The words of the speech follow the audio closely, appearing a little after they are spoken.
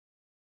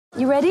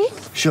You ready?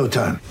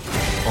 Showtime.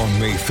 On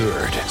May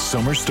 3rd,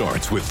 summer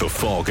starts with The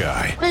Fall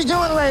Guy. Let's do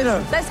it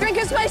later. Let's drink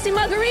a spicy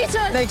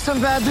margarita. Make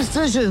some bad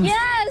decisions.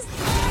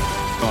 Yes!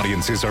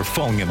 Audiences are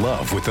falling in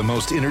love with the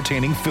most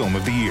entertaining film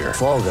of the year.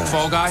 Fall Guy.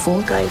 Fall Guy?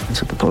 Fall guy.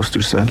 That's what the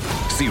poster said.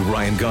 See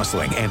Ryan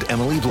Gosling and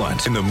Emily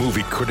Blunt in the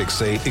movie critics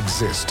say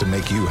exists to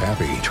make you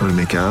happy. Trying to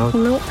make it out?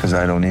 Nope. Because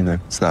I don't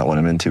either. It's not what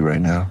I'm into right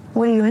now.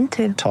 What are you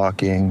into?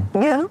 Talking.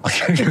 Yeah.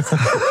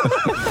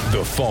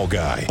 The Fall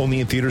Guy.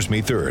 Only in theaters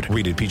May 3rd.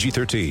 Rated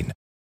PG-13.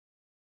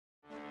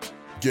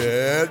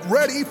 Get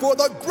ready for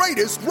the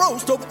greatest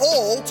roast of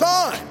all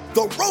time.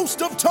 The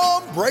Roast of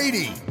Tom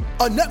Brady.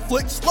 A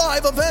Netflix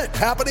live event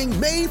happening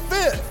May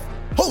 5th.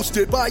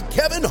 Hosted by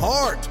Kevin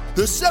Hart.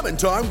 The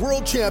 7-time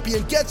world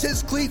champion gets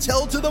his cleats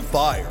held to the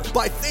fire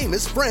by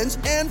famous friends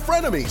and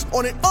frenemies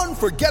on an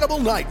unforgettable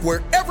night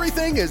where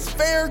everything is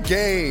fair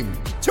game.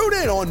 Tune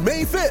in on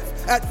May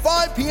 5th at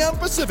 5 p.m.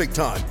 Pacific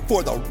time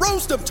for the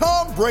Roast of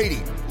Tom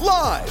Brady.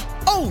 Live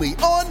only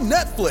on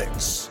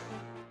Netflix.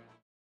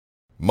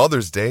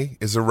 Mother's Day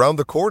is around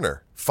the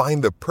corner.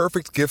 Find the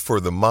perfect gift for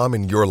the mom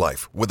in your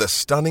life with a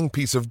stunning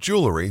piece of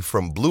jewelry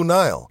from Blue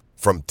Nile.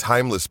 From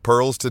timeless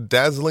pearls to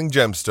dazzling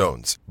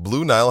gemstones,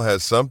 Blue Nile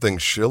has something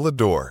she'll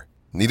adore.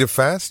 Need it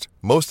fast?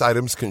 Most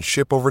items can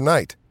ship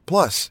overnight.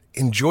 Plus,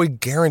 enjoy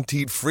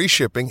guaranteed free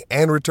shipping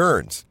and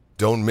returns.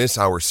 Don't miss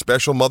our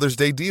special Mother's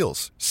Day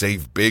deals.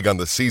 Save big on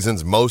the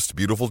season's most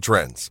beautiful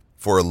trends.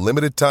 For a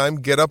limited time,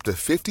 get up to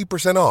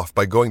 50% off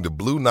by going to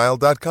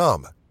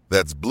BlueNile.com.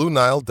 That's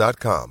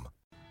BlueNile.com.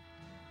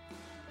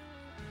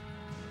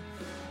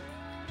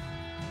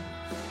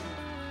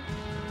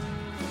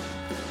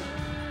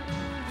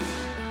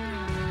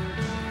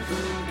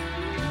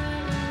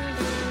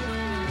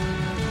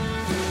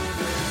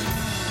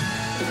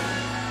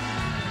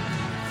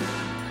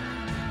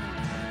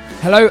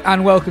 Hello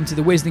and welcome to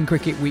the Wisden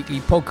Cricket Weekly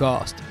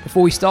podcast.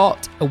 Before we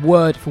start, a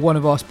word for one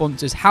of our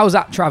sponsors,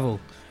 Howzat Travel.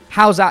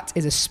 Howzat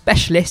is a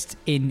specialist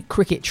in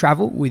cricket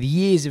travel with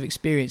years of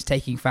experience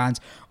taking fans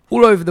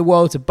all over the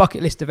world to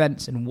bucket list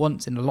events and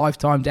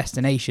once-in-a-lifetime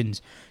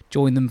destinations.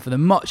 Join them for the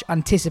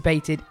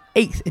much-anticipated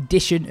 8th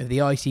edition of the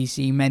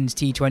ICC Men's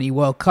T20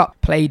 World Cup,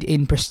 played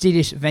in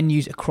prestigious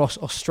venues across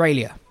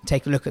Australia.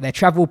 Take a look at their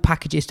travel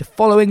packages to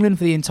follow England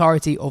for the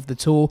entirety of the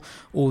tour.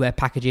 All their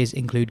packages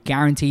include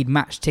guaranteed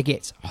match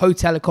tickets,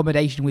 hotel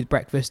accommodation with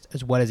breakfast,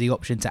 as well as the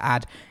option to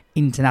add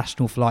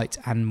international flights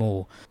and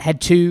more.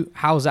 Head to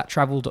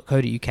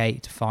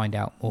howzattravel.co.uk to find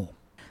out more.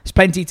 There's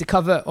plenty to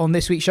cover on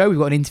this week's show. We've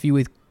got an interview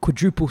with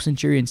quadruple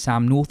centurion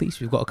Sam Northeast.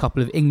 We've got a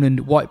couple of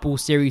England white ball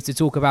series to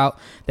talk about.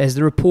 There's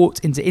the report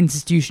into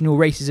institutional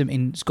racism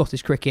in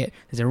Scottish cricket.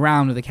 There's a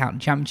round of the County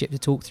Championship to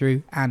talk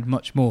through and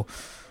much more.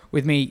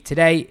 With me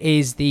today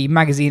is the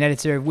magazine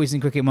editor of Wisden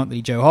Cricket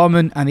Monthly, Joe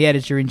Harman, and the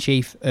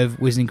editor-in-chief of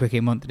Wisden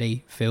Cricket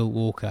Monthly, Phil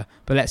Walker.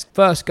 But let's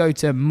first go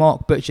to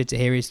Mark Butcher to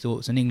hear his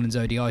thoughts on England's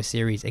ODI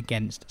series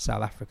against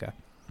South Africa.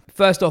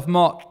 First off,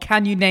 Mark,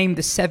 can you name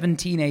the 7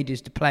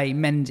 teenagers to play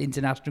men's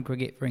international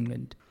cricket for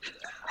England?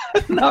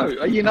 No,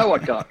 you know I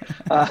can't.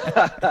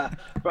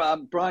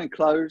 Brian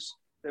Close.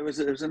 There was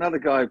another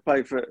guy who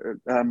played for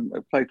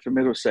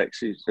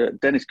Middlesex.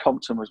 Dennis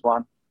Compton was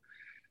one.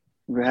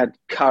 We had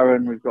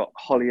Curran. We've got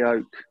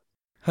Hollyoak.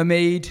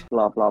 Hamid.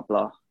 Blah blah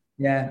blah.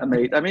 Yeah.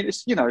 Hamid. I mean,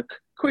 it's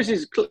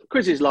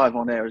quizzes live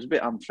on air is a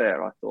bit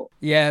unfair, I thought.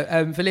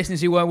 Yeah. For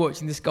listeners who weren't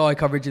watching the Sky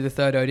coverage of the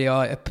third ODI,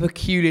 a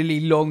peculiarly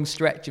long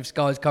stretch of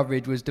Sky's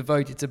coverage was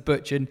devoted to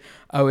Butch and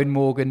Owen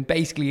Morgan,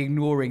 basically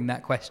ignoring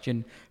that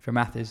question from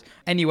Mathers.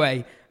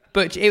 Anyway,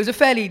 Butch, it was a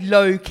fairly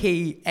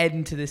low-key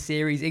end to the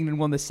series. England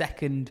won the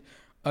second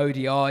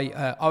ODI.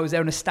 I was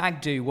there on a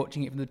stag do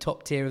watching it from the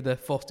top tier of the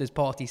Foster's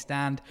Party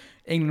stand.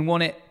 England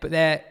won it, but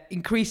their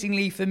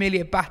increasingly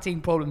familiar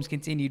batting problems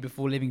continued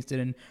before Livingston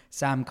and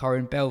Sam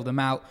Curran bailed them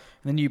out,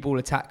 and the new ball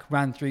attack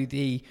ran through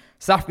the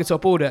South Africa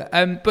top order.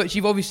 But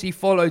you've obviously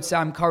followed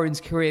Sam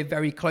Curran's career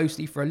very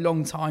closely for a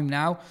long time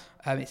now.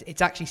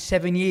 It's actually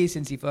 7 years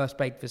since he first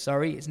played for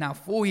Surrey. It's now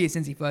 4 years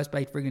since he first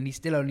played for England. He's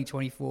still only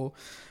 24.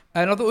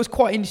 And I thought it was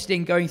quite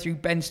interesting going through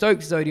Ben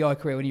Stokes' ODI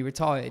career when he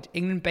retired.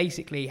 England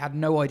basically had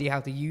no idea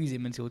how to use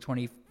him until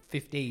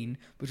 2015,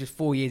 which was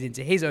 4 years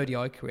into his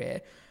ODI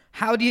career.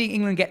 How do you think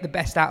England get the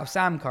best out of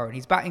Sam Curran?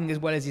 He's batting as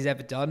well as he's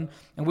ever done.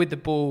 And with the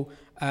ball,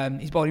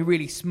 he's bowling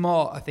really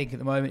smart, I think, at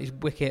the moment. His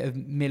wicket of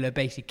Miller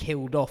basically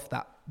killed off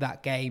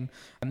that game.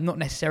 Not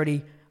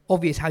necessarily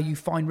obvious how you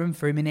find room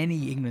for him in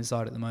any England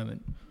side at the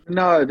moment.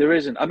 No, there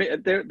isn't. I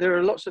mean, there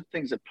are lots of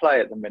things at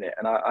play at the minute,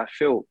 and I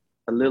feel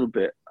a little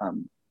bit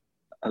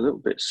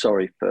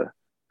sorry for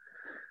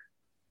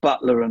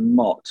Buttler and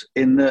Mott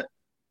in that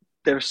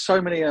there are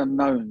so many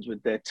unknowns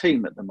with their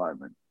team at the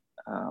moment.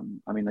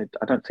 I mean,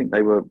 I don't think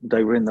they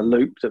were in the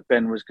loop that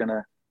Ben was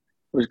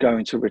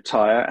going to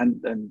retire,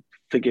 and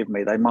forgive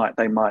me, they might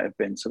have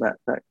been. So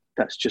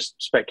that's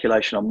just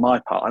speculation on my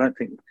part. I don't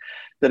think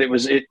that it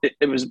was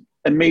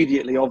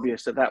immediately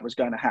obvious that was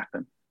going to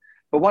happen.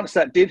 But once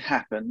that did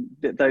happen,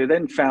 they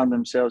then found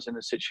themselves in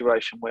a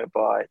situation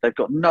whereby they've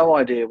got no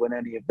idea when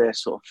any of their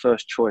sort of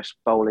first choice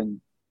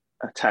bowling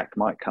attack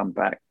might come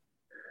back.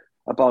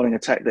 a bowling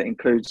attack that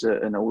includes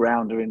an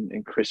all-rounder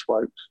in Chris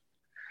Wokes.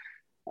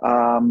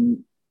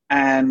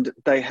 And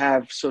they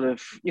have sort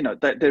of,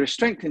 there is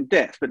strength in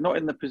depth, but not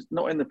in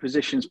the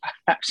positions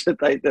perhaps that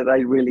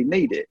they really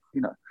need it,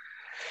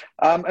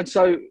 And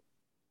so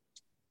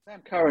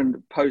Sam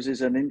Curran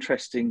poses an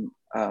interesting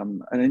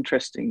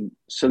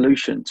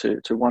solution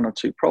to one or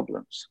two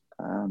problems.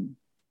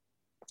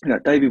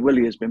 David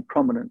Willey has been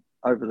prominent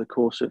over the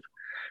course of,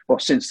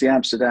 since the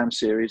Amsterdam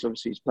series.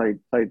 Obviously, he's played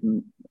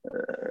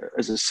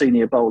as a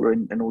senior bowler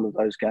in all of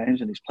those games,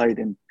 and he's played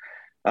in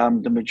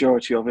the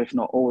majority of, if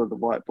not all of the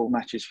white ball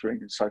matches for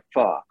England so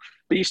far.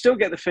 But you still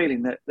get the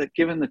feeling that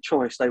given the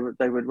choice, they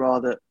would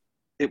rather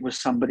it was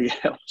somebody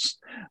else,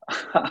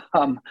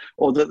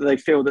 or that they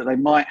feel that they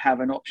might have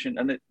an option.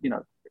 And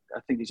I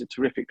think he's a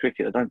terrific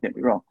cricketer. Don't get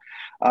me wrong,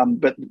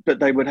 but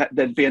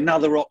there'd be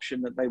another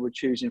option that they would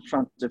choose in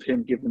front of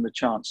him, give them the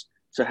chance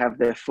to have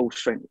their full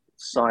strength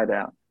side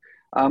out.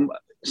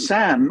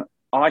 Sam,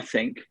 I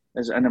think,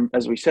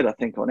 as we said, I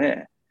think on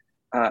air,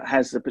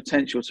 has the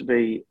potential to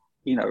be,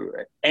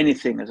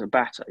 anything as a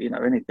batter,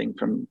 anything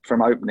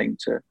from opening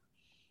to,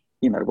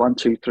 1,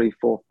 2, 3,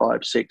 4,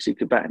 5, 6. He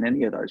could bat in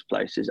any of those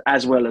places,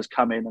 as well as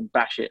come in and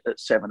bash it at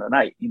 7 and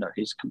 8.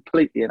 He's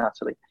completely and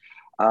utterly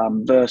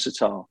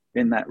versatile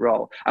in that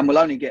role, and will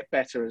only get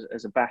better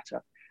as a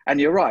batter.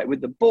 And you're right, with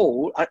the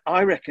ball,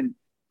 I reckon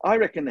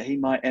that he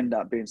might end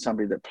up being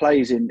somebody that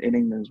plays in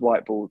England's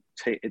white ball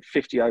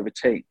 50 over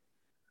team,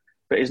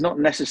 but is not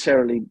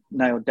necessarily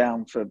nailed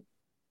down for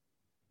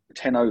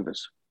 10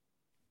 overs.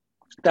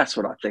 That's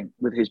what I think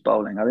with his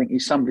bowling. I think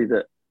he's somebody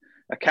that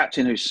a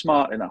captain who's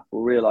smart enough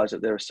will realise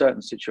that there are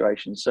certain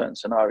situations, certain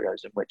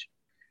scenarios in which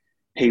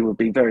he would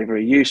be very,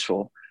 very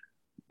useful.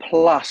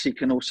 Plus, he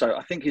can also,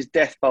 I think his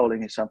death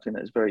bowling is something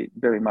that is very,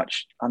 very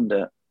much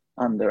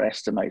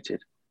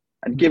underestimated.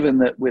 And given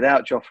that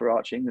without Jofra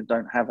Archer, England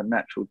don't have a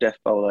natural death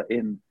bowler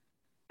in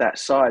that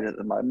side at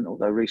the moment,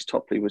 although Reece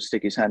Topley would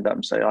stick his hand up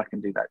and say, I can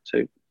do that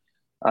too.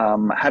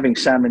 Having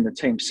Sam in the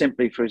team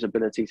simply for his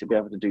ability to be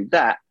able to do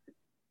that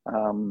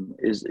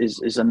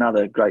is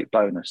another great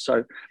bonus.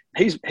 So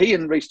he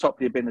and Reece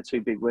Topley have been the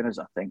two big winners,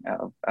 I think,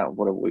 out of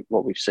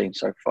what we've seen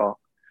so far.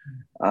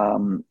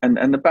 And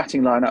the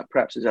batting lineup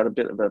perhaps has had a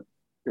bit of a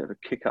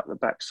kick up the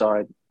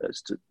backside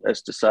as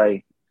to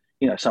say,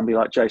 somebody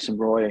like Jason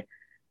Roy.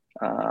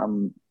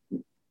 None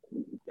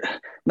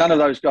of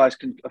those guys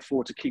can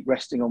afford to keep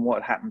resting on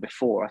what happened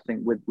before. I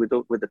think with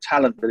the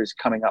talent that is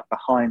coming up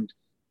behind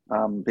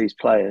these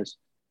players,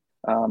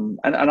 and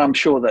I'm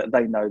sure that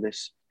they know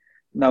this.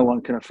 No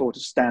one can afford to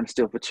stand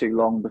still for too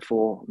long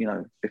before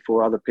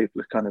other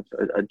people are kind of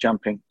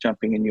jumping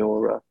in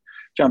your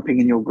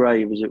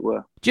grave, as it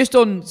were. Just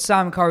on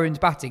Sam Curran's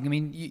batting, I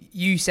mean,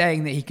 you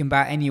saying that he can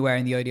bat anywhere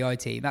in the ODI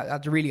team,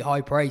 that's really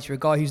high praise for a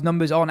guy whose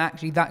numbers aren't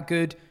actually that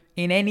good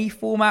in any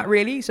format,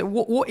 really. So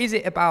what is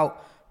it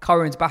about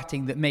Curran's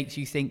batting that makes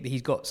you think that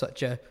he's got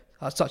such a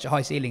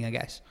high ceiling, I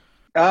guess?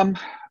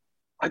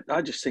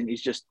 I just think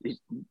he's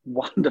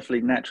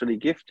wonderfully naturally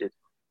gifted.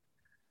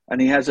 And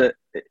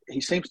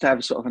he seems to have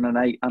a sort of an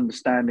innate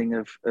understanding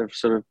of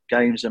sort of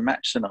games and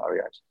match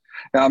scenarios.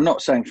 Now, I'm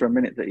not saying for a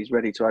minute that he's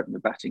ready to open the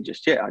batting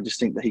just yet. I just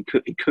think that he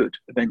could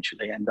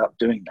eventually end up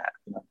doing that.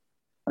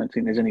 I don't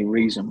think there's any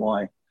reason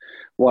why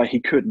he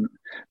couldn't.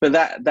 But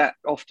that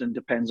often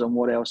depends on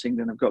what else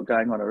England have got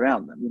going on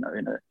around them.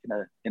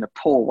 In a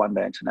poor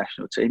one-day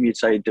international team, you'd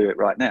say he'd do it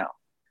right now.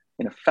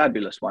 In a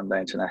fabulous one-day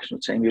international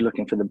team, you're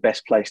looking for the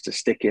best place to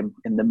stick him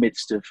in the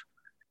midst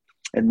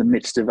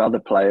of other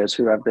players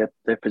who have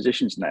their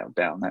positions nailed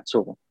down. That's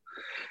all.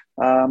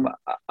 I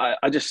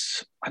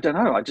don't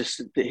know.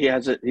 He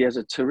has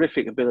a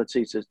terrific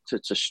ability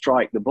to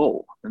strike the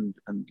ball, and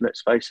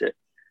let's face it,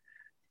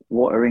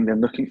 what are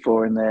England looking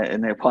for in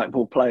their white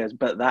ball players?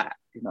 But that,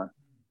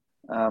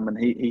 and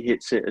he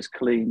hits it as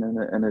clean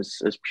and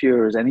as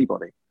pure as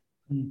anybody.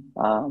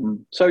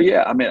 So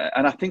yeah, I mean,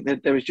 and I think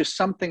that there is just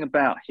something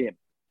about him,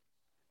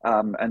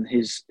 and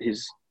his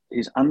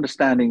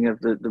understanding of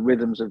the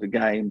rhythms of the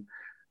game,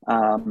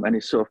 and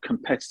his sort of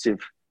competitive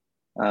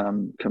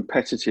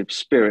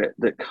spirit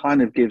that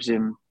kind of gives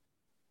him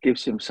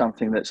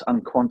something that's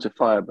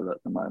unquantifiable at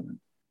the moment.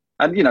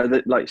 And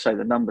that, like you say,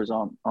 the numbers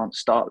aren't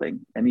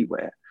startling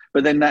anywhere.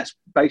 But then that's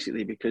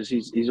basically because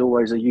he's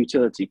always a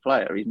utility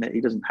player.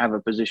 He doesn't have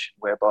a position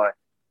whereby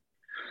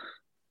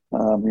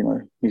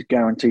he's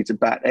guaranteed to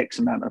bat X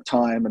amount of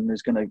time and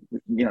is going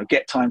to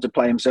get time to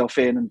play himself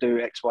in and do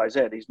X, Y,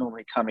 Z. He's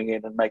normally coming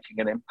in and making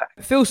an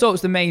impact. Phil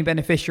Salt's the main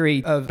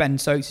beneficiary of Ben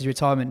Stokes'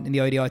 retirement in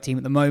the ODI team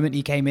at the moment.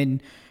 He came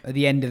in at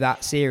the end of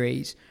that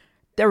series.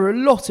 There are a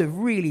lot of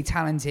really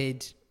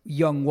talented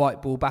young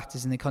white ball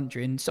batters in the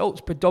country, and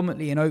Salt's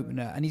predominantly an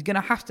opener, and he's going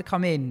to have to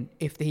come in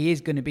if he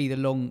is going to be the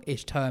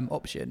long-ish term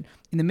option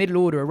in the middle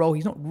order, a role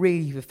he's not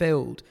really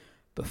fulfilled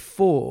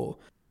before.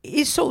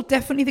 Is Salt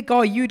definitely the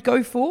guy you'd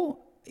go for?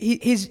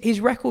 His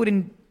record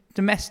in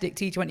domestic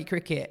T20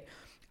 cricket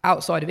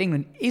outside of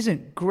England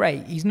isn't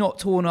great. He's not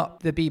torn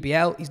up the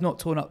BBL. He's not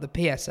torn up the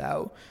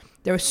PSL.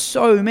 There are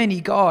so many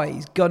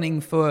guys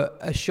gunning for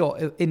a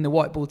shot in the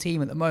white ball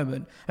team at the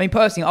moment. I mean,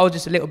 personally, I was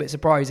just a little bit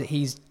surprised that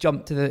he's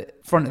jumped to the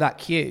front of that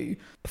queue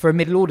for a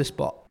middle order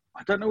spot.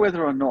 I don't know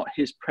whether or not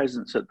his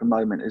presence at the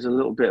moment is a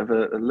little bit of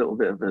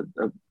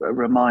a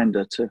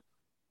reminder to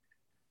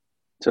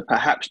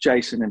perhaps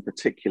Jason in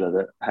particular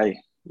that, hey,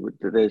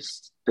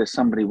 there's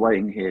somebody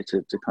waiting here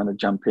to kind of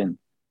jump in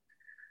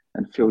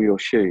and fill your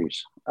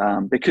shoes.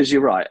 Because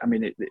you're right. I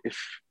mean,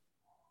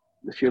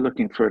 if you're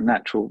looking for a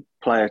natural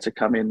player to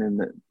come in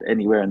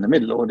anywhere in the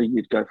middle order,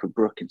 you'd go for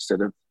Brook instead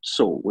of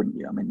Salt, wouldn't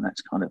you? I mean,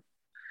 that's kind of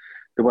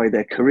the way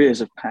their careers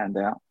have panned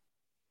out.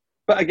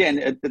 But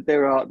again,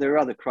 there are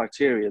other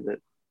criteria that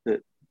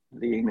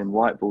the England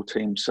white ball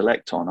team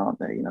select on, aren't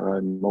there? You know,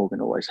 Eoin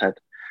Morgan always had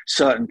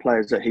certain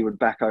players that he would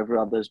back over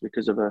others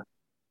because of a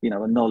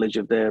knowledge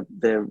of their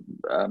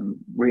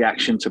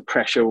reaction to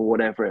pressure or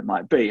whatever it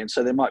might be. And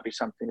so there might be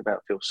something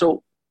about Phil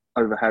Salt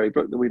over Harry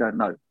Brook that we don't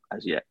know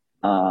as yet.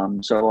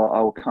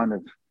 So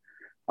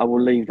I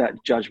will leave that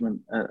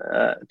judgment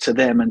to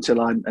them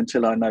until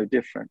I know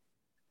different.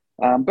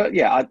 But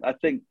yeah, I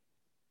think,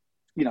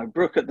 you know,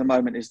 Brook at the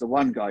moment is the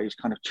one guy who's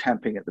kind of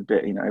champing at the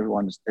bit. You know,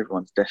 everyone's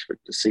desperate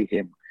to see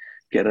him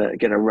get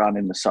a run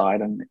in the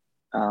side, and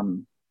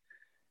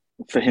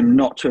for him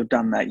not to have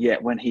done that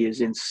yet when he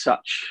is in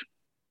such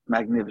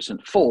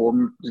magnificent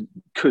form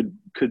could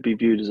be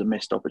viewed as a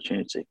missed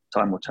opportunity.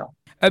 Time will tell.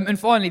 And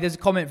finally, there's a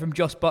comment from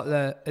Josh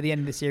Butler at the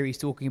end of the series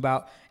talking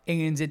about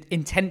England's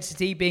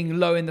intensity being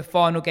low in the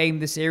final game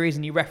of the series,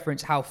 and he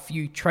referenced how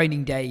few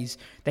training days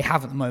they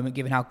have at the moment,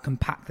 given how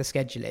compact the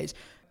schedule is.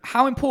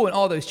 How important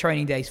are those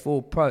training days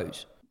for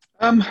pros?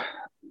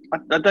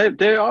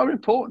 They are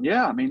important,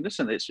 yeah. I mean,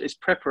 listen, it's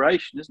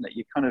preparation, isn't it?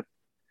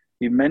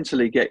 You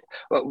mentally get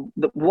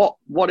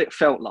what it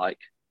felt like.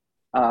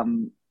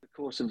 The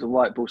course of the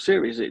white ball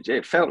series,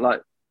 it felt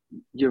like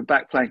you're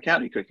back playing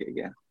county cricket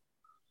again.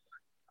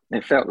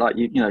 It felt like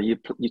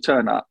you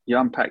turn up, you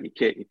unpack your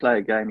kit, you play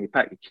a game, you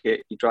pack your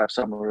kit, you drive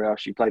somewhere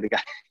else, you play the game.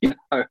 You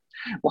know,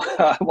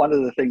 one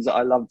of the things that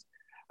I loved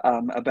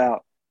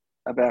about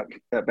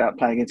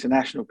playing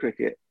international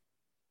cricket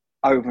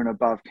over and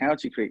above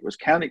county cricket was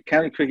county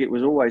cricket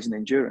was always an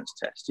endurance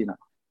test, you know,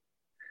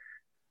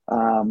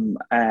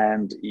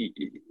 and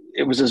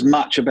it was as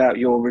much about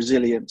your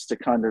resilience to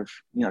kind of,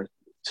 you know,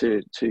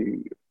 to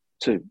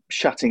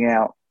shutting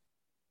out,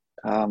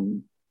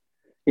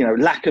 you know,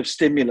 lack of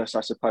stimulus,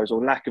 I suppose,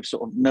 or lack of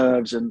sort of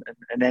nerves and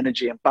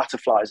energy and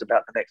butterflies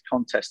about the next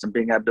contest, and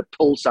being able to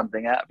pull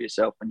something out of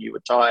yourself when you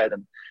were tired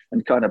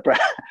and kind of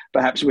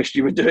perhaps wished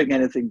you were doing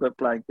anything but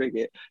playing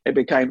cricket.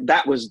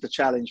 That was the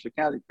challenge for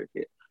county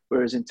cricket.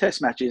 Whereas in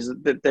test matches,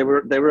 there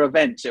were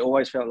events. It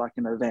always felt like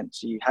an event.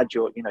 So you had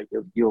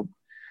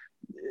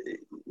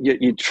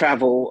you'd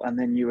travel, and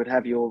then you would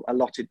have your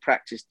allotted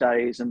practice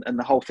days, and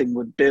the whole thing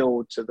would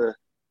build to the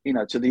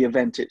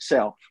event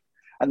itself.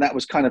 And that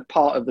was kind of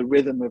part of the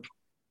rhythm of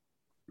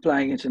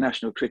playing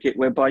international cricket,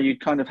 whereby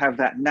you'd kind of have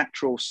that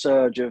natural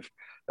surge of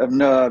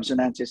nerves and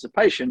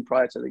anticipation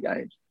prior to the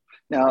games.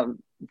 Now,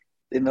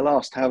 in the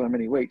last however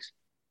many weeks,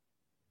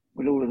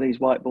 with all of these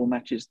white ball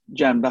matches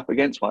jammed up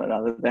against one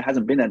another, there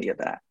hasn't been any of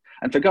that.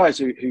 And for guys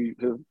who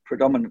have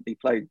predominantly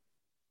played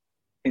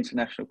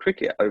international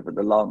cricket over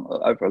a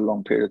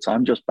long period of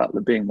time, Josh Butler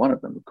being one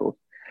of them, of course,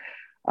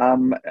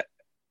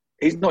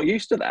 he's not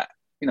used to that.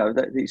 You know,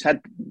 that he's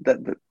had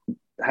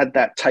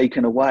that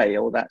taken away,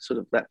 or that sort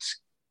of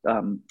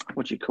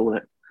what do you call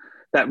it?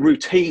 That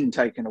routine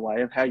taken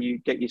away of how you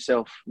get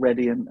yourself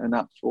ready and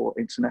up for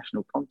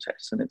international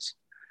contests. And it's,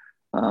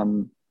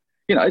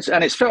 you know,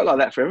 it's felt like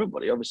that for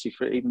everybody, obviously,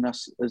 for even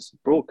us as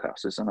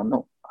broadcasters. And I'm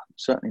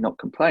certainly not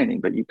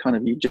complaining, but you're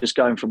just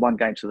going from one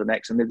game to the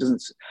next, and it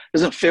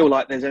doesn't feel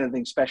like there's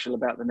anything special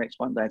about the next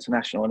one day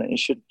international, and it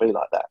shouldn't be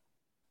like that.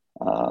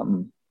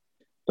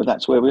 But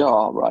that's where we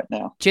are right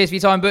now. Cheers for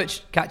your time,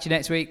 Butch. Catch you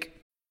next week.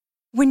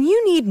 When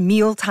you need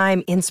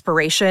mealtime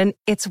inspiration,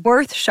 it's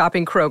worth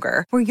shopping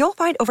Kroger, where you'll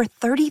find over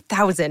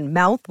 30,000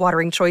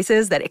 mouth-watering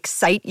choices that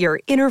excite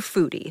your inner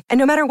foodie. And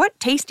no matter what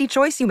tasty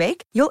choice you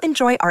make, you'll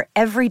enjoy our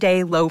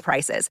everyday low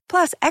prices,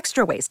 plus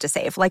extra ways to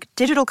save, like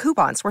digital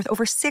coupons worth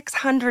over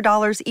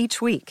 $600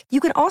 each week. You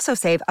can also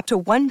save up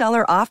to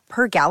 $1 off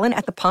per gallon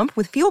at the pump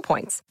with fuel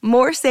points.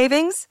 More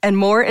savings and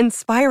more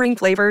inspiring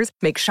flavors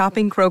make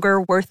shopping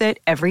Kroger worth it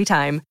every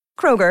time.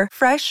 Kroger,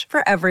 fresh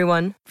for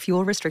everyone.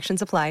 Fuel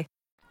restrictions apply.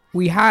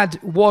 We had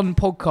one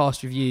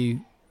podcast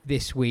review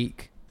this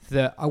week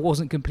that I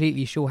wasn't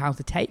completely sure how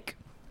to take,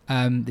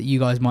 that you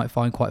guys might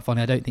find quite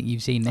funny. I don't think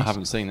you've seen this. I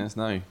haven't seen this,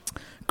 no.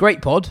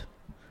 Great pod.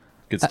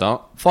 Good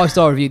start.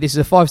 5-star review. This is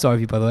a 5-star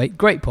review, by the way.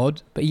 Great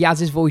pod, but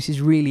Yaz's voice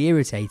is really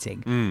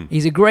irritating.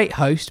 He's a great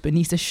host, but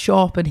needs to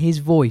sharpen his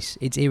voice.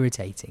 It's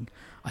irritating.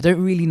 I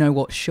don't really know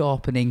what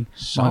sharpening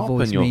my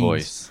voice means. Sharpen your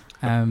voice.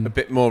 A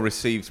bit more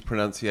received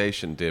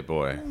pronunciation, dear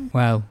boy.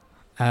 Well,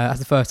 that's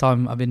the first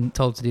time I've been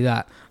told to do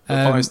that.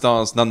 5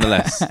 stars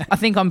nonetheless. I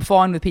think I'm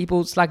fine with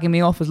people slagging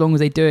me off as long as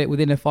they do it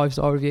within a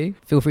 5-star review.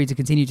 Feel free to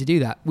continue to do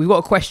that. We've got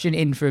a question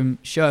in from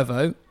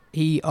Shervo.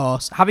 He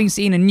asks, having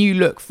seen a new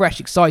look, fresh,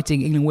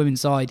 exciting England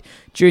women's side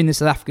during the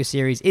South Africa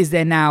series, is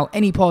there now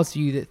any part of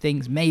you that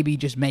thinks maybe,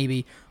 just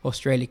maybe,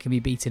 Australia can be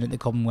beaten at the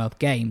Commonwealth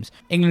Games?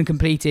 England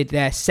completed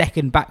their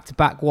second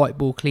back-to-back white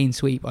ball clean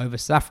sweep over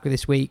South Africa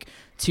this week.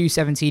 Two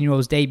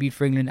 17-year-olds debuted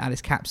for England,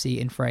 Alice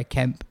Capsey and Freya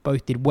Kemp.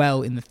 Both did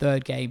well in the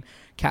third game.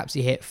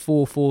 Capsey hit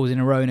 4 fours in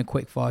a row in a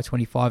quickfire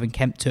 25, and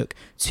Kemp took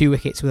 2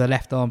 wickets with a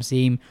left-arm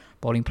seam,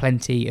 bowling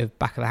plenty of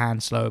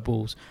back-of-the-hand slower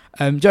balls.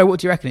 Joe, what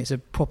do you reckon? It's a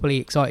properly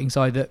exciting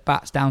side that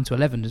bats down to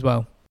 11 as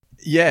well.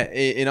 Yeah,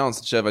 in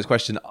answer to Shervo's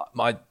question,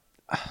 my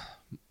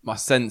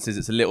sense is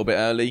it's a little bit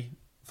early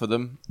for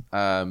them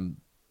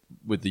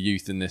with the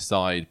youth in this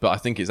side, but I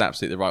think it's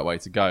absolutely the right way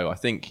to go. I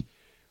think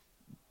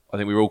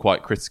we were all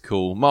quite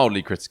critical,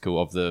 mildly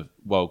critical, of the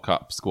World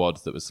Cup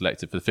squad that was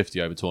selected for the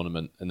 50-over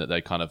tournament, and that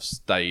they kind of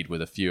stayed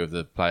with a few of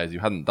the players who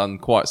hadn't done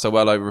quite so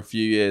well over a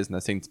few years, and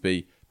there seemed to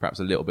be perhaps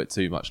a little bit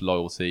too much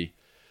loyalty.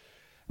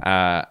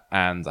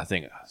 And I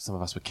think some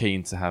of us were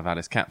keen to have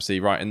Alice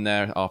Capsey right in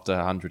there after her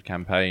 100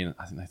 campaign.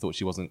 I think they thought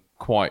she wasn't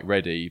quite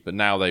ready, but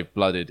now they've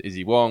blooded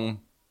Izzy Wong,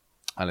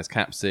 Alice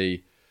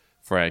Capsey,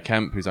 Freya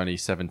Kemp, who's only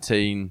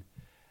 17.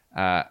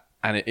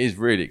 And it is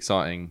really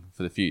exciting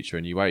for the future.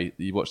 And you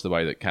watch the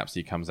way that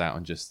Capsey comes out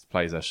and just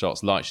plays her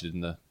shots like she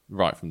did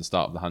right from the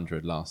start of the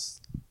 100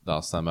 last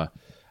summer.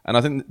 And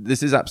I think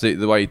this is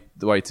absolutely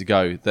the way to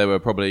go. There were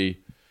probably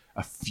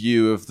a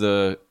few of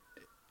the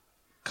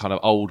kind of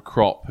old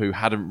crop who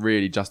hadn't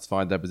really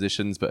justified their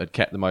positions but had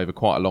kept them over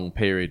quite a long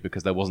period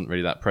because there wasn't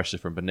really that pressure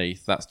from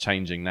beneath. That's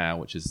changing now,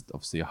 which is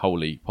obviously a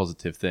wholly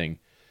positive thing.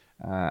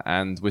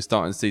 And we're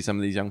starting to see some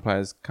of these young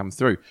players come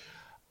through.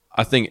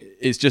 I think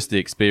it's just the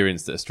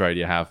experience that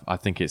Australia have. I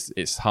think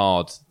it's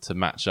hard to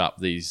match up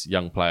these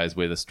young players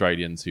with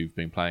Australians who've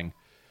been playing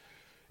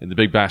in the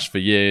Big Bash for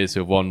years,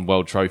 who have won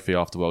World Trophy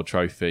after World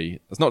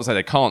Trophy. That's not to say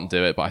they can't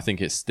do it, but I think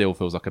it still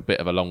feels like a bit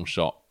of a long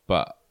shot,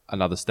 but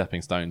another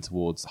stepping stone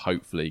towards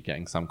hopefully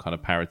getting some kind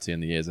of parity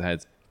in the years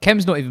ahead.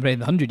 Kem's not even playing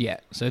the 100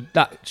 yet, so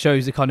that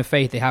shows the kind of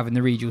faith they have in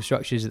the regional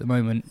structures at the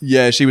moment.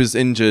 Yeah, she was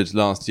injured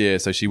last year,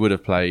 so she would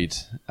have played.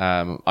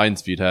 I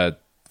interviewed her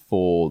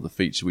for the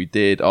feature we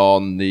did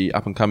on the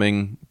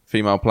up-and-coming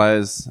female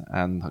players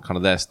and kind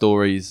of their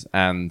stories,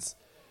 and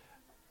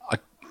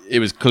it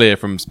was clear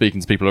from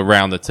speaking to people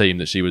around the team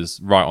that she was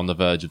right on the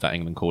verge of that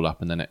England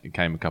call-up, and then it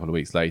came a couple of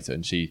weeks later,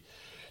 and she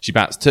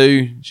bats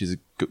too. She's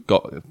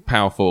got a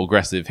powerful,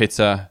 aggressive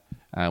hitter,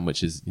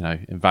 which is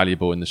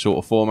invaluable in the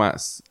shorter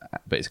formats,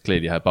 but it's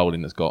clearly her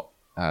bowling that's got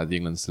the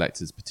England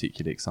selectors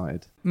particularly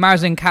excited.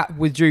 Marizanne Kapp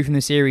withdrew from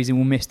the series and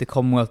will miss the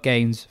Commonwealth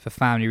Games for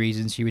family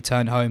reasons. She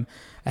returned home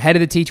ahead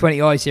of the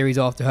T20I series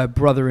after her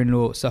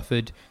brother-in-law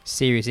suffered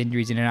serious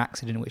injuries in an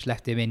accident which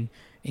left him in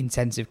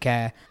intensive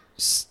care.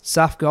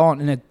 South Africa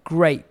aren't in a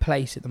great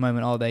place at the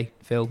moment, are they,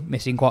 Phil?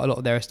 Missing quite a lot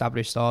of their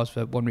established stars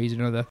for one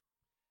reason or another.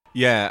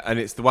 Yeah, and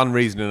it's the one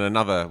reason and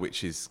another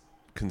which is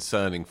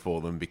concerning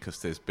for them,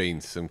 because there's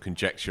been some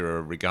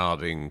conjecture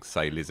regarding,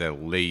 say,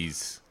 Lizelle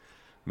Lee's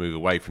move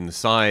away from the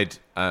side,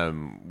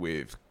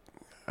 with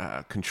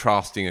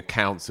contrasting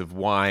accounts of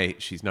why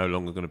she's no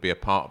longer going to be a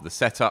part of the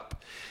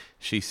setup.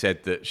 She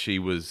said that she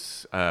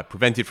was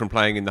prevented from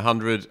playing in the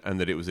 100 and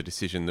that it was a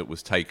decision that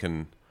was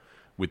taken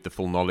with the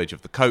full knowledge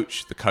of the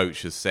coach. The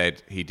coach has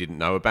said he didn't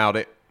know about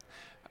it.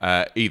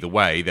 Either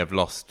way, they've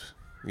lost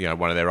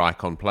one of their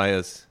icon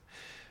players.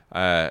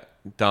 Dane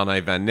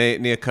van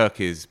Niekerk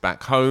is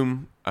back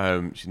home.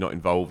 She's not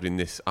involved in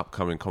this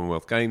upcoming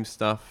Commonwealth Games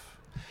stuff.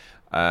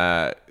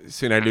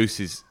 Sune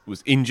Luce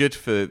was injured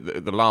for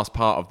the last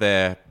part of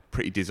their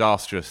pretty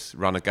disastrous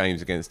run of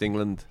games against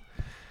England.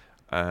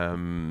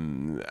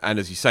 And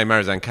as you say,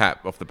 Marizanne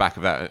Kapp, off the back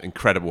of that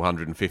incredible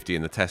 150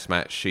 in the Test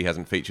match, she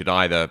hasn't featured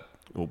either,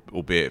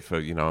 albeit for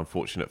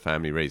unfortunate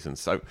family reasons.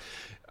 So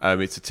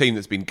it's a team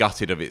that's been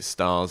gutted of its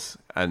stars,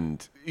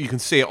 and you can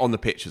see it on the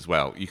pitch as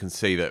well. You can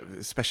see that,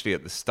 especially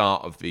at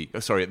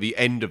the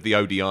end of the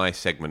ODI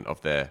segment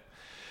of their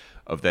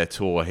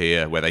tour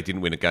here, where they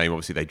didn't win a game.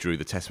 Obviously, they drew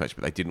the Test match,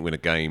 but they didn't win a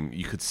game.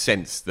 You could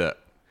sense that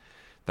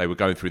they were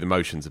going through the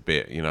motions a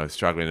bit,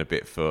 struggling a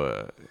bit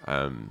for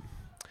a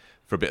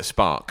bit of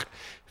spark.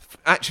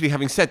 Actually,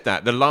 having said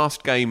that, the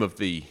last game of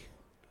the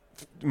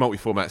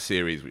multi-format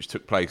series, which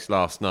took place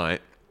last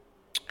night,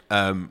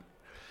 there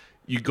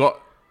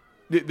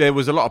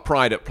was a lot of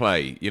pride at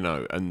play,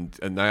 and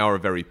they are a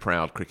very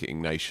proud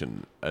cricketing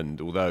nation. And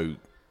although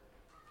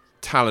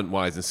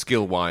talent-wise and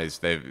skill-wise,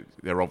 they're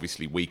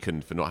obviously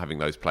weakened for not having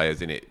those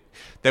players in it,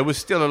 there was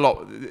still a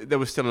lot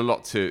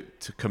to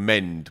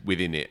commend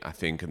within it, I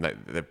think. And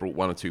they brought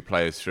one or two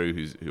players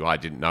through who I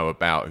didn't know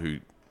about, who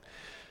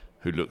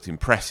looked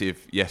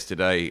impressive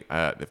yesterday.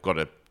 They've got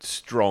a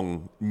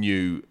strong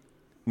new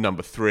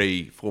number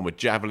 3 former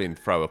javelin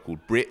thrower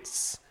called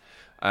Brits.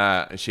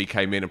 And she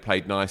came in and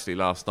played nicely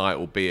last night,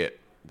 albeit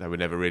they were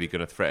never really going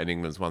to threaten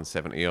England's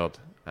 170-odd.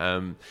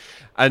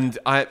 And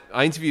I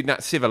interviewed Nat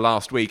Siver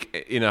last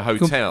week in a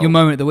hotel. Your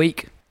moment of the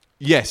week?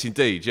 Yes,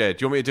 indeed, yeah. Do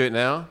you want me to do it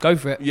now? Go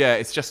for it. Yeah,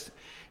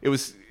 it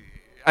was,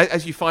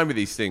 as you find with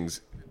these things,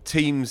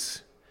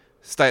 teams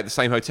stay at the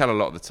same hotel a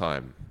lot of the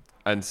time.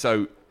 And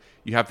so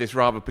you have this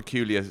rather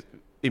peculiar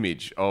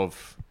image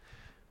of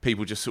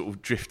people just sort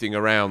of drifting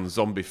around,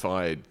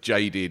 zombified,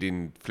 jaded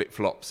in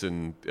flip-flops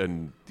and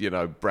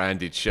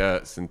branded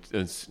shirts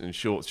and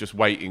shorts, just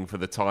waiting for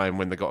the time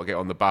when they got to get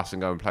on the bus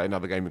and go and play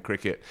another game of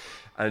cricket.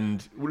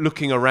 And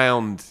looking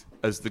around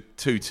as the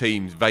two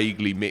teams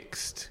vaguely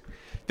mixed,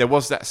 there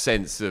was that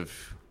sense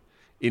of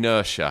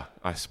inertia,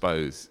 I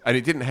suppose. And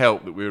it didn't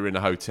help that we were in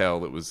a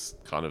hotel that was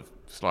kind of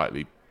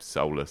slightly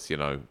soulless,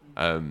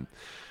 But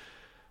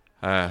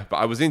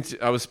I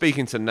was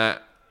speaking to Nat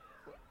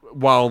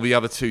while the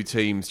other two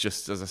teams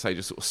just, as I say,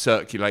 just sort of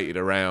circulated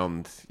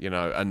around,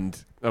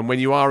 and when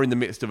you are in the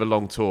midst of a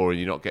long tour and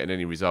you're not getting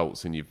any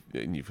results and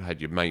you've had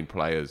your main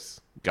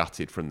players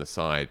gutted from the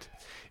side,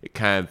 it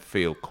can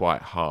feel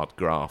quite hard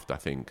graft, I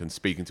think. And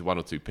speaking to one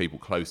or two people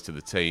close to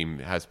the team,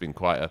 it has been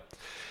quite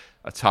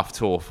a tough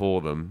tour for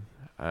them.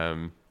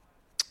 And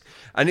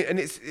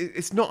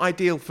it's not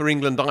ideal for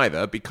England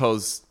either,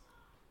 because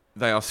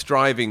they are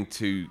striving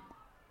to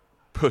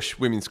push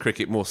women's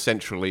cricket more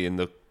centrally in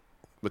the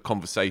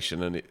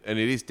conversation, and it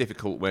is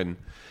difficult when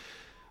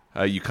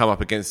you come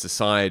up against a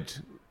side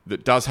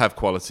that does have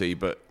quality,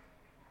 but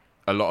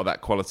a lot of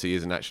that quality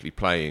isn't actually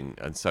playing,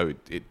 and so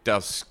it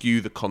does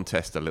skew the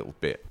contest a little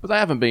bit. But they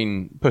haven't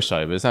been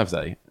pushovers, have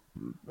they?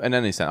 In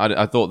any sense,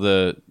 I thought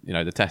the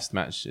test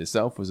match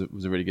itself was a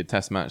really good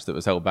test match that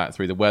was held back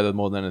through the weather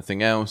more than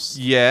anything else.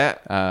 Yeah,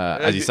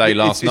 as you say,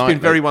 last night it's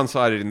been very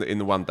one-sided in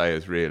the one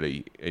days,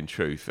 really, in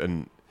truth,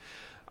 and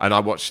I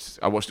watched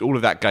all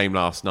of that game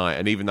last night,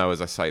 and even though,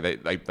 as I say,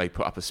 they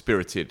put up a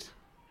spirited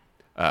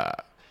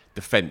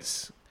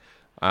defence,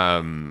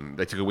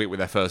 they took a wicket with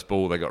their first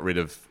ball. They got rid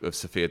of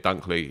Sophia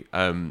Dunkley,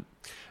 and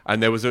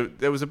there was a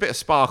bit of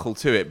sparkle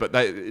to it, but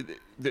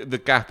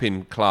the gap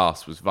in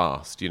class was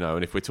vast,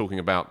 And if we're talking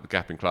about the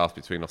gap in class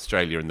between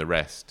Australia and the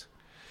rest,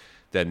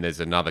 then there's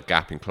another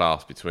gap in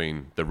class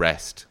between the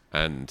rest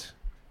and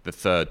the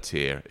third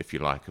tier, if you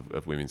like,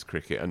 of women's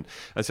cricket. And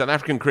South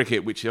African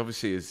cricket, which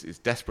obviously is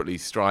desperately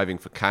striving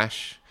for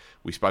cash.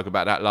 We spoke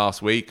about that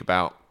last week,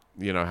 about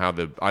how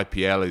the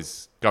IPL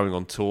is going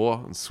on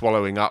tour and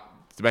swallowing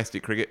up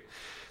domestic cricket.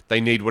 They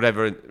need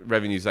whatever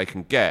revenues they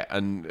can get.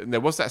 And there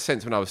was that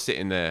sense when I was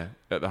sitting there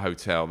at the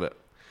hotel that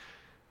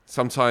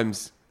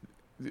sometimes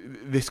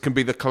this can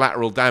be the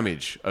collateral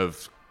damage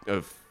of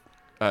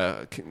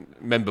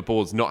member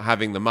boards not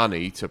having the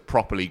money to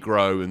properly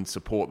grow and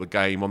support the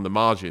game on the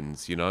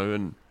margins,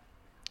 and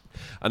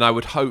I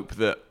would hope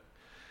that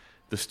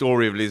the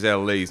story of Liz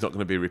Lee is not going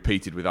to be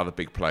repeated with other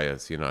big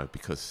players,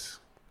 because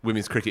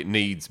women's cricket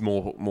needs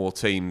more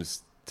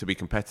teams to be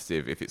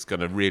competitive if it's going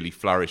to really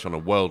flourish on a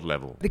world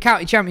level. The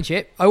county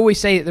championship, I always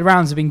say that the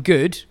rounds have been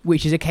good,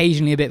 which is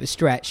occasionally a bit of a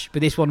stretch,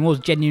 but this one was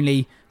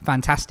genuinely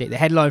fantastic. The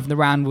headline from the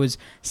round was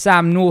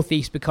Sam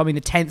Northeast becoming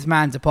the 10th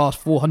man to pass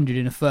 400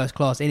 in a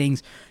first-class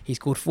innings. He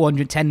scored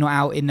 410 not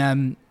out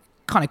in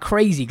kind of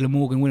crazy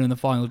Glamorgan win on the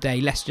final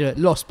day. Leicester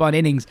lost by an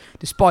innings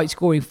despite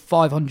scoring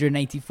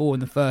 584 in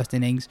the first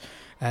innings.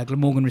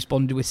 Glamorgan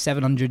responded with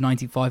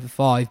 795 for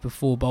 5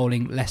 before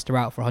bowling Leicester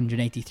out for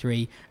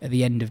 183 at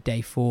the end of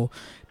day 4.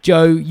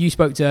 Joe, you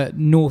spoke to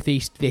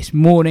Northeast this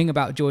morning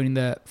about joining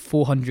the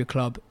 400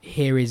 club.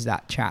 Here is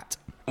that chat.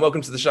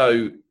 Welcome to the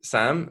show,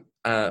 Sam.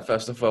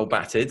 First off, well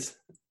batted.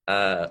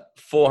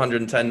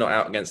 410 not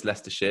out against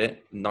Leicestershire,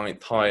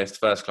 9th highest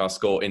first-class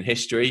score in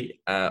history,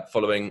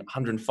 following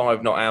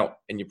 105 not out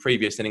in your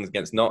previous innings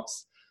against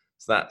Notts.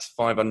 So that's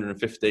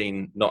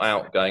 515 not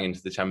out going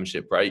into the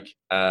championship break.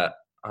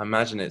 I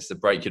imagine it's a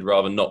break you'd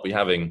rather not be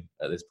having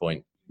at this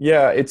point.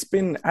 Yeah, it's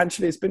been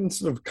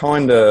sort of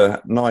kind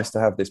of nice to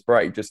have this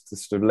break, just to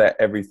sort of let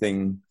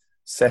everything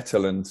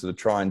settle and sort of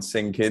try and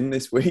sink in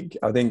this week.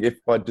 I think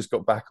if I just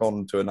got back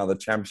on to another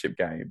championship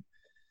game,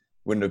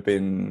 wouldn't have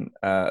been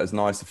as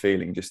nice a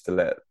feeling, just to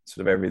let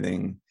sort of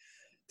everything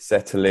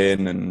settle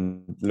in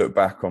and look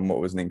back on what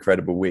was an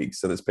incredible week.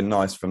 So that's been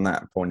nice from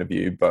that point of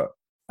view, but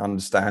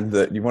understand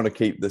that you want to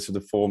keep the sort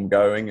of form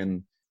going,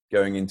 and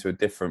going into a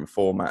different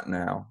format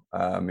now,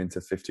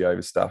 into 50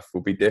 over stuff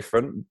will be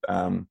different.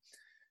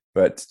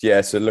 But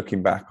yeah, so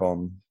looking back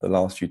on the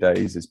last few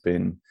days, it's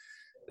been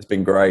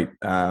great.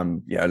 A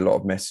lot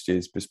of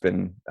messages. It's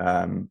been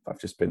an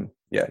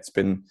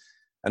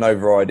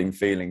overriding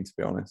feeling, to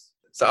be honest.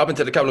 So up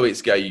until a couple of weeks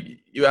ago,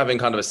 you were having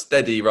kind of a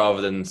steady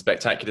rather than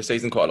spectacular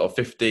season, quite a lot of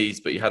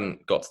 50s, but you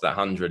hadn't got to that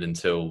 100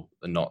 until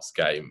the Notts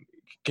game.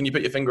 Can you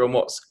put your finger on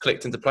what's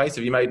clicked into place?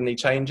 Have you made any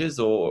changes,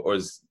 or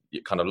has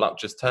your kind of luck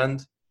just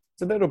turned?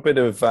 It's a little bit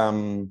of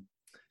the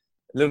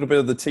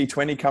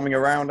T20 coming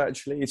around,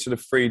 actually. It sort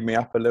of freed me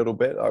up a little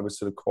bit. I was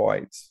sort of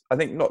quite, I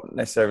think not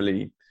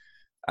necessarily,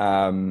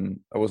 I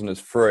wasn't as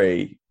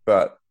free,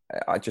 but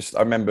I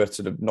remember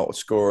sort of not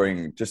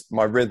scoring, just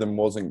my rhythm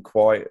wasn't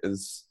quite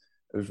as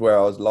where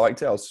I was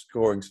liked it. I was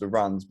scoring sort of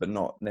runs, but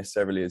not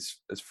necessarily as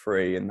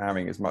free and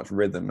having as much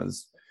rhythm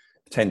as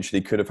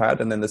potentially could have had.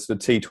 And then the sort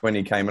of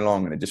T20 came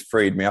along and it just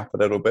freed me up a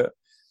little bit.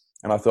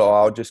 And I thought,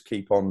 I'll just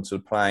keep on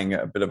sort of playing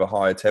at a bit of a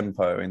higher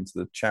tempo into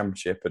the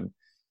championship.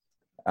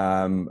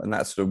 And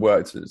that sort of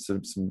worked. Sort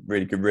of some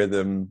really good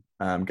rhythm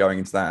going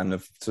into that, and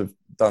have sort of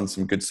done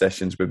some good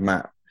sessions with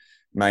Matt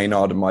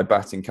Maynard and my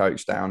batting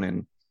coach down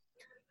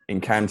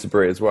in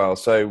Canterbury as well.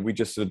 So we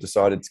just sort of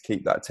decided to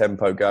keep that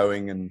tempo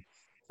going, and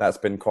that's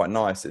been quite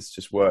nice. It's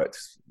just worked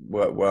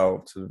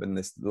well sort of in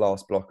this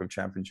last block of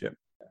Championship.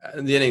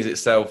 And the innings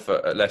itself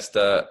at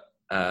Leicester,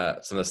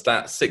 some of the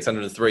stats: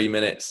 603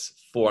 minutes,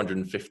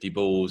 450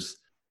 balls,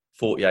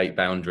 48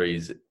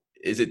 boundaries.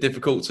 Is it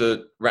difficult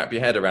to wrap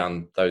your head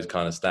around those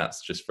kind of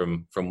stats just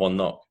from one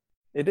knock?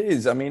 It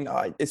is. I mean,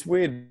 it's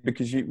weird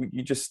because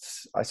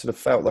I sort of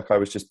felt like I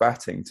was just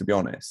batting, to be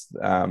honest.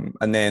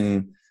 And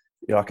then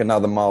like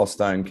another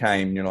milestone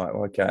came, and you're like,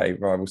 okay,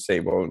 right, we'll see.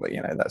 Well,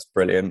 that's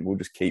brilliant. We'll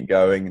just keep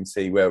going and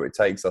see where it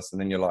takes us. And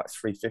then you're like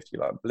 350,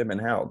 like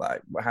blimmin' hell,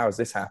 how has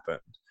this happened?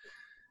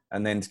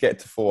 And then to get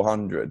to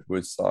 400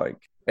 was like,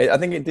 I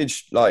think it did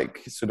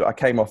I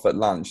came off at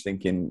lunch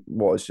thinking,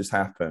 what has just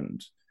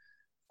happened?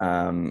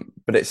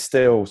 But it's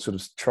still sort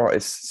of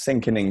it's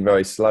sinking in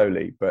very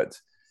slowly. But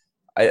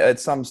at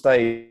some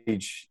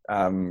stage,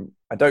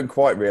 I don't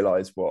quite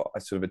realise what I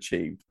sort of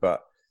achieved,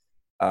 but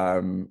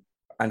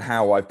and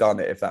how I've done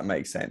it, if that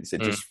makes sense.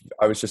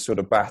 I was just sort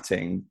of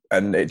batting,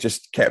 and it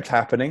just kept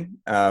happening.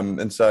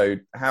 And so,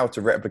 how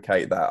to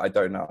replicate that, I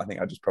don't know. I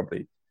think I just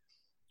probably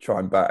try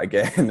and bat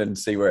again and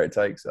see where it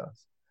takes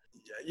us.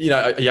 You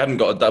hadn't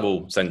got a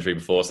double century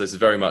before, so this is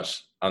very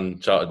much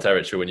uncharted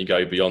territory when you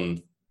go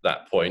beyond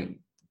that point.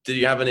 Did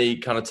you have any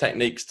kind of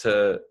techniques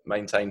to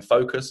maintain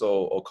focus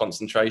or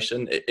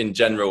concentration in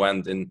general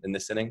and in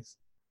this innings?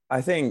 I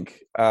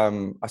think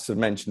I sort of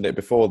mentioned it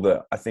before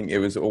that I think it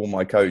was all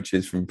my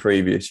coaches from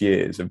previous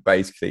years have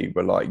basically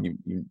were like,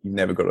 you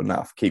never got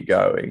enough, keep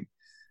going.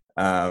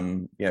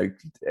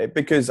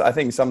 Because I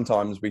think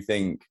sometimes we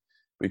think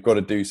we've got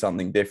to do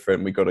something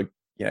different. We've got to,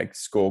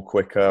 score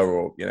quicker,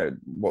 or,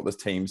 what the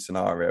team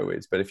scenario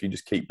is. But if you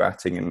just keep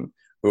batting, and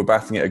we were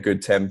batting at a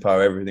good tempo,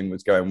 everything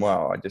was going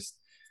well. I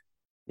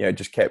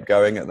just kept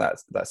going at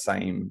that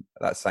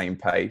same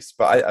pace.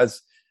 But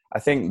I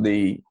think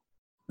the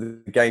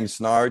game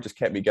scenario just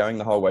kept me going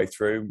the whole way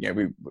through.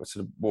 We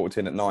sort of walked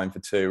in at 9 for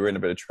 2. We're in a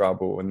bit of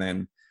trouble, and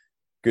then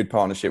good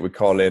partnership with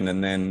Colin,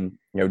 and then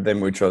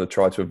then we try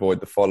to avoid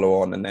the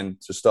follow on, and then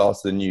to start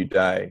the new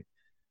day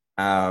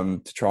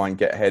to try and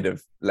get ahead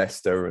of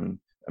Leicester and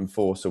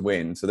force a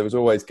win. So there was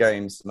always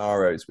game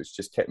scenarios which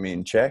just kept me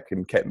in check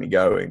and kept me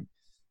going,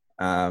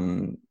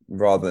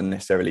 rather than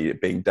necessarily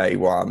it being day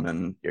one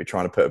and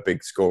trying to put a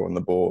big score on the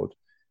board.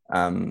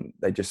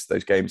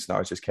 Those game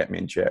scenarios just kept me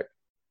in check.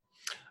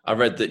 I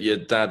read that your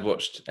dad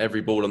watched every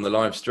ball on the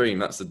live stream.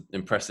 That's an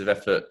impressive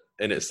effort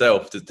in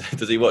itself.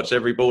 Does he watch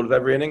every ball of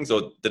every innings,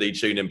 or did he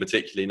tune in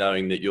particularly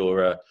knowing that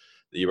you're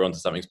onto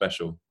something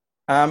special?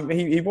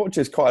 He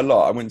watches quite a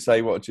lot. I wouldn't say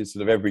he watches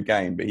sort of every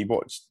game, but he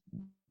watched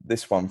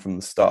this one from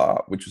the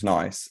start, which was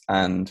nice.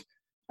 And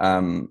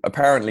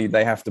apparently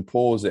they have to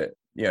pause it.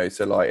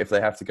 So like if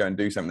they have to go and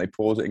do something, they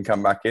pause it and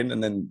come back in.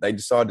 And then they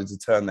decided to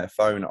turn their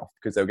phone off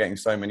because they were getting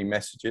so many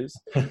messages.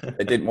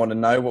 They didn't want to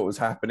know what was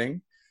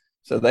happening.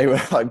 So they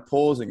were like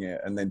pausing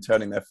it and then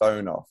turning their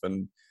phone off.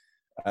 So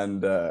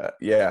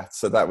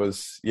that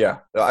was,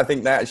 I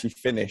think they actually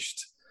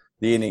finished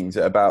the innings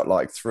at about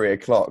like 3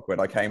 o'clock when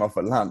I came off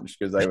at lunch,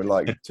 because they were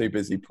like too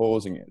busy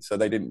pausing it. So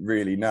they didn't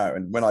really know.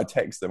 And when I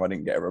texted them, I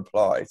didn't get a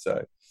reply.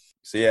 So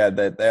yeah,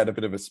 they had a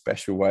bit of a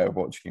special way of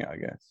watching it, I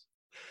guess.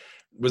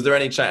 Was there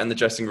any chat in the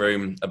dressing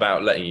room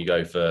about letting you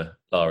go for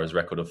Lara's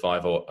record of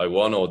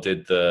 501, or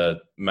did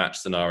the match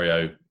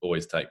scenario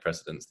always take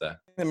precedence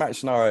there? The match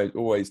scenario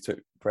always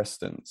took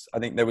precedence. I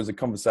think there was a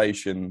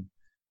conversation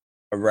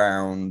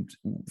around,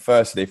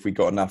 firstly, if we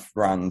got enough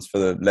runs for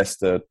the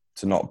Leicester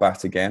to not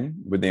bat again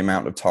with the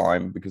amount of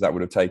time, because that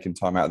would have taken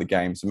time out of the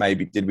game. So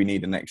maybe did we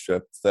need an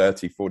extra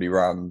 30, 40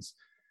 runs,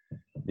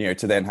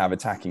 to then have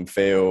attacking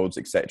fields,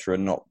 etc.,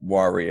 and not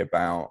worry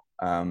about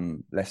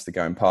Leicester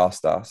going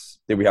past us?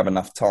 Did we have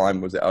enough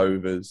time? Was it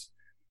overs?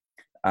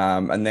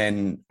 And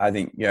then I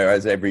think,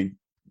 as every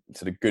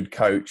sort of good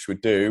coach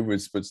would do,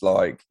 was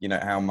like,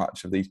 how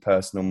much of these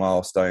personal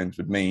milestones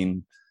would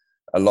mean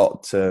a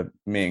lot to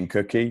me and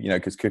Cookie,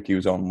 because Cookie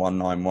was on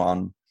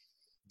 191.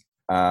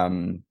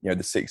 The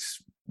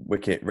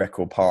 6-wicket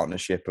record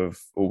partnership of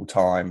all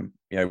time,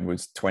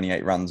 was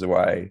 28 runs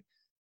away.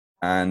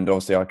 And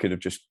obviously I could have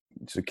just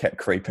sort of kept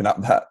creeping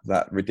up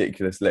that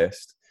ridiculous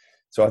list.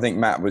 So I think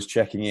Matt was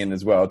checking in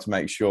as well to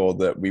make sure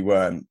that we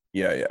weren't,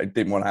 I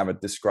didn't want to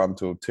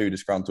have two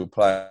disgruntled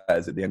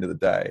players at the end of the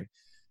day.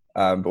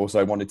 But also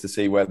I wanted to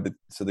see where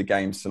the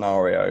game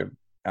scenario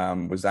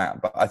was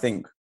at. But I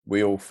think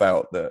we all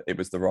felt that it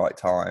was the right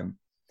time,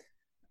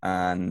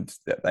 and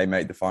that they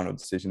made the final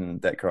decision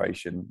and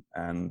declaration,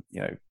 and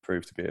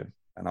proved to be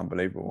an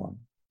unbelievable one.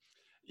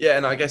 Yeah,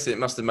 and I guess it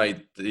must have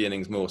made the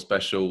innings more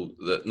special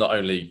that not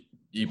only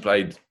you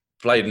played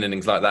an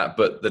innings like that,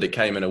 but that it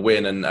came in a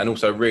win, and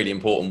also a really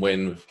important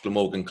win with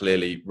Glamorgan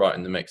clearly right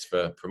in the mix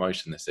for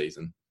promotion this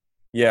season.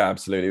 Yeah,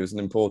 absolutely. It was an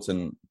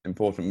important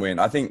win.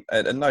 I think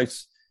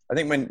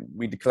when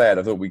we declared,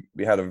 I thought we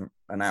had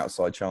an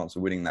outside chance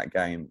of winning that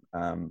game.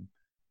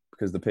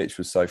 because the pitch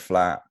was so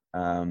flat.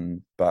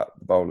 But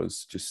the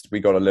bowlers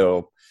we got a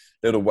little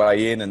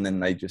way in, and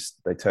then they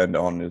turned it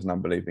on. It was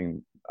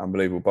an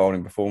unbelievable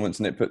bowling performance,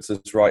 and it puts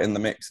us right in the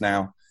mix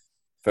now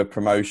for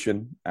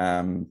promotion.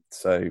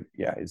 So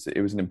yeah,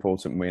 it was an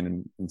important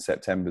win, and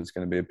September is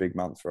going to be a big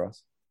month for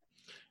us.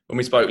 When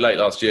we spoke late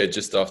last year,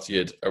 just after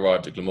you'd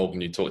arrived at Glamorgan,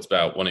 you talked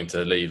about wanting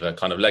to leave a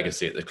kind of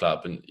legacy at the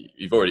club, and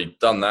you've already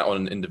done that on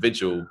an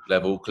individual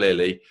level,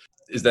 clearly.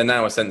 Is there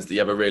now a sense that you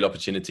have a real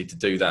opportunity to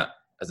do that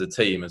as a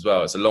team as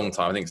well? It's a long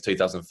time. I think it's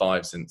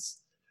 2005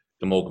 since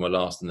Glamorgan were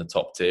last in the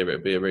top tier. It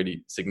would be a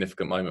really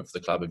significant moment for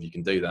the club if you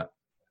can do that.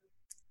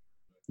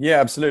 Yeah,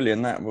 absolutely.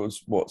 And that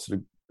was what sort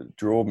of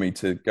drew me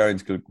to going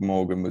to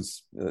Glamorgan,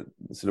 was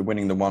sort of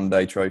winning the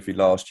one-day trophy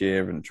last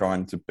year and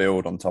trying to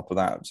build on top of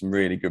that. Some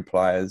really good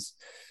players,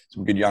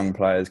 some good young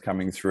players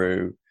coming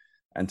through,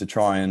 and to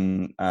try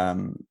and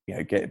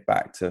get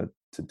back to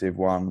Div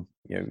 1,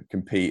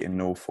 compete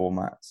in all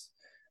formats.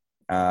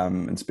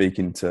 And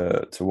speaking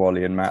to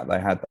Wally and Matt, they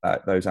had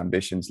those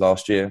ambitions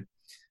last year.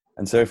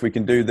 And so if we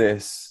can do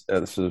this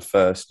the sort of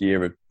first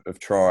year of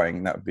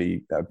trying, that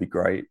would be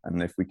great.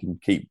 And if we can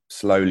keep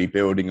slowly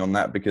building on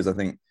that, because I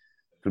think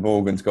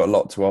Glamorgan's got a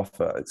lot to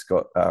offer. It's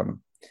got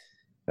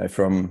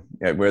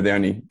we're the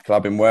only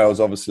club in Wales,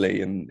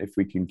 obviously, and if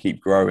we can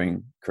keep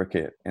growing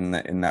cricket in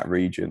that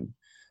region,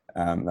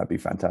 that'd be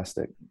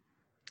fantastic.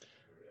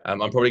 I'm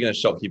probably going to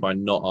shock you by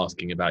not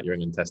asking about your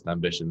England Test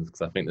ambitions,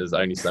 because I think there's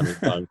only so many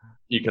times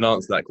you can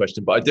answer that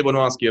question. But I did want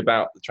to ask you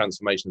about the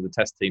transformation of the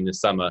Test team this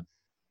summer,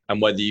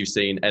 and whether you've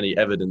seen any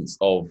evidence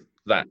of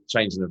that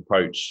change in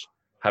approach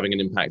having an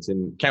impact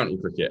in county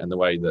cricket and the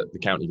way that the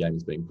county game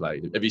is being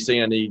played. Have you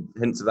seen any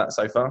hints of that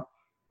so far?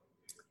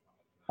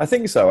 I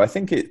think so. I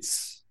think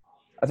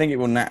it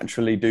will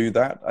naturally do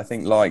that. I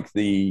think like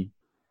the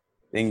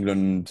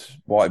England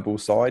white ball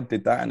side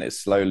did that, and it's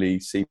slowly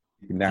seeping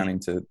down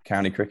into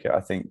county cricket.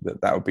 I think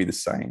that would be the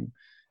same.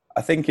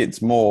 I think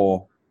it's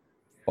more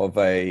of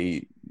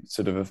a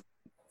sort of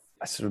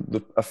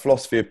a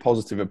philosophy of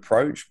positive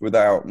approach,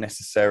 without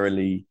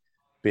necessarily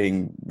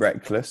being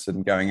reckless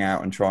and going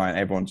out and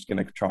everyone's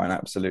going to try and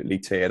absolutely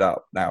tee it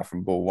up now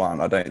from ball one.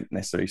 I don't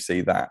necessarily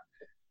see that.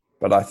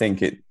 But I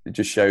think it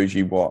just shows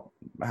you what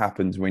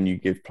happens when you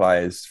give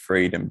players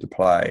freedom to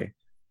play,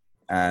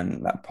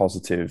 and that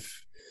positive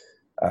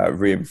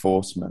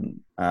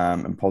reinforcement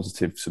and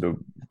positive sort of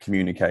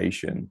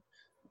communication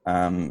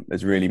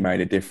has really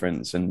made a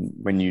difference. And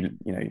when you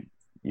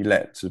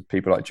let sort of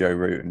people like Joe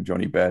Root and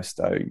Johnny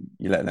Bairstow,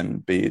 you let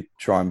them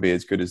try and be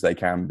as good as they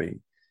can be,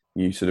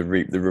 you sort of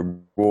reap the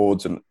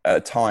rewards. And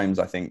at times,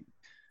 I think,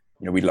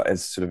 we like,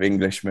 as sort of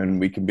Englishmen,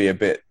 we can be a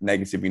bit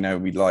negative.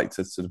 We'd like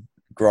to sort of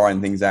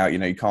grind things out.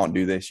 You can't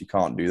do this, you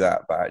can't do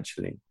that. But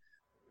actually,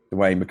 the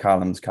way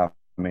McCullum's come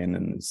in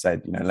and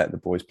said, let the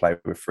boys play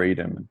with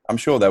freedom. And I'm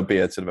sure there'll be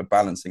a sort of a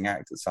balancing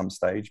act at some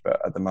stage, but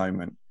at the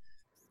moment,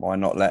 why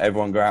not let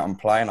everyone go out and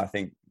play? And I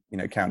think,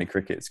 county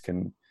crickets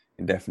can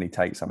definitely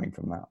take something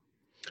from that.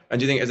 And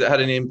do you think, has it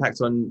had any impact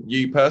on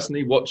you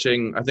personally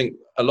watching? I think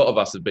a lot of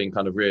us have been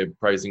kind of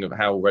reappraising of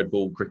how red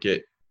ball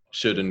cricket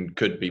should and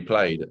could be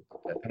played.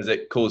 Has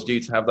it caused you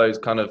to have those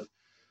kind of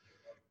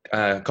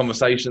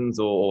conversations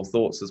or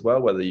thoughts as well,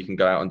 whether you can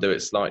go out and do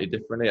it slightly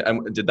differently?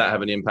 And did that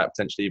have any impact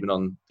potentially even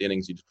on the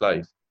innings you just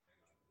played?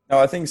 No,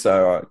 I think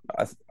so.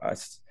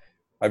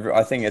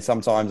 I think it's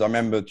sometimes, I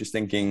remember just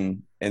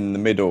thinking in the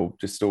middle,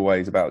 just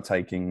always about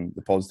taking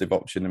the positive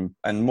option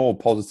and more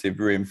positive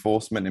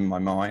reinforcement in my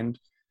mind.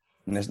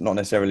 And it's not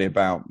necessarily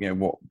about,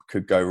 what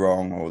could go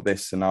wrong or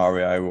this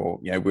scenario, or,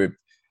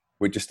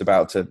 we're just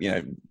about to,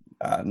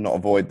 not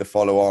avoid the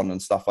follow on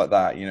and stuff like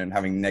that, and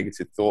having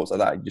negative thoughts like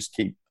that. You just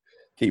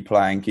keep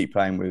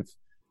playing with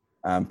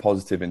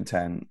positive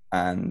intent.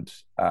 And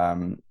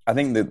I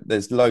think that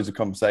there's loads of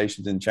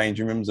conversations in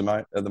changing rooms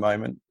at the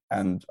moment,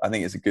 and I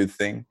think it's a good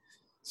thing.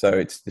 So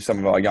it's some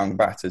of our young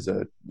batters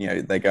are,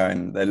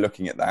 they're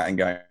looking at that and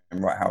going,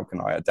 right, how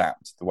can I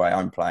adapt the way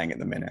I'm playing at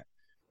the minute?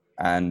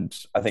 And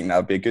I think that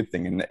would be a good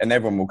thing. And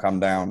everyone will come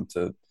down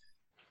to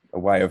a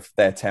way of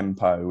their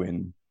tempo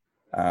in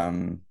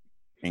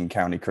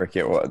county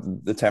cricket, or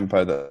the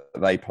tempo that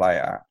they play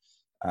at.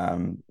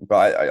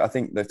 But I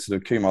think that sort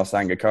of Kumar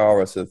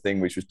Sangakkara sort of thing,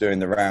 which was doing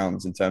the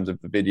rounds in terms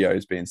of the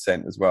videos being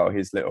sent as well,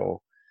 his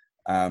little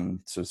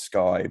sort of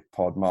Sky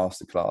Pod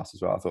masterclass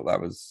as well, I thought that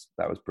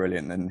was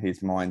brilliant. And his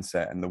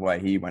mindset and the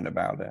way he went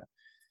about it,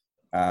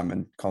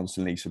 and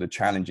constantly sort of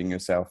challenging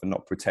yourself and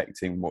not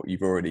protecting what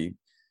you've already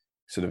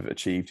sort of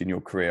achieved in your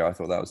career. I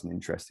thought that was an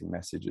interesting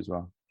message as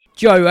well.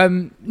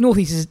 Joe, North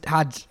East has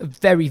had a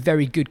very,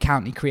 very good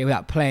county career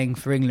without playing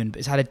for England, but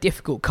it's had a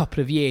difficult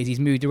couple of years. He's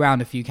moved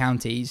around a few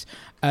counties.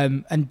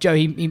 And Joe,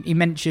 he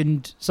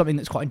mentioned something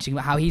that's quite interesting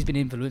about how he's been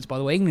influenced by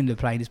the way England are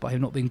playing, despite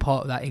him not being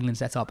part of that England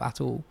setup at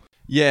all.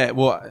 Yeah,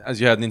 well, as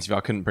you heard in the interview,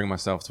 I couldn't bring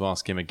myself to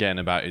ask him again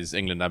about his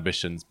England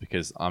ambitions,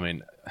 because,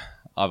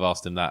 I've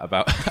asked him that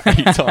about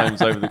 8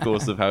 times over the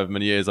course of however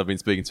many years I've been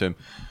speaking to him.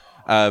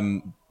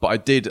 But I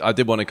did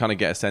want to kind of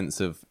get a sense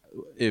of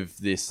if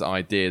this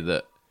idea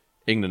that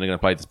England are going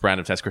to play this brand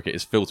of Test cricket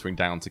is filtering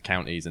down to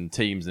counties and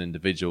teams and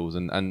individuals,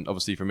 and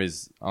obviously from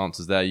his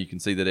answers there, you can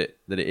see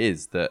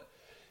that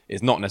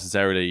it's not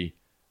necessarily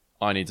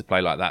I need to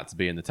play like that to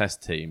be in the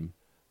Test team,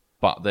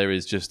 but there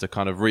is just a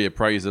kind of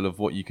reappraisal of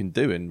what you can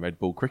do in red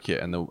ball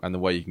cricket and the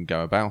way you can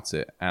go about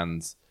it,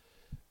 and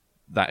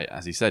that,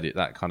 as he said,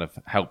 that kind of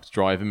helped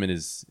drive him in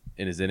his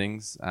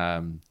innings.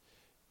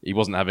 He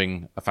wasn't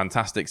having a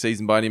fantastic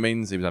season by any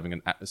means. He was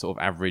having a sort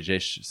of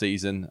average-ish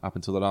season up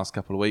until the last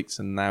couple of weeks,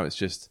 and now it's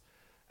just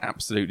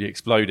absolutely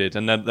exploded.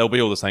 And then there'll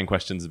be all the same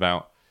questions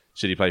about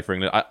should he play for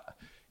England.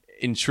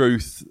 In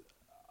truth,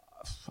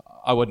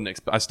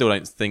 I still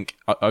don't think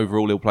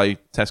overall he'll play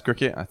Test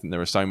cricket. I think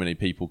there are so many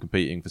people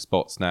competing for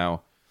spots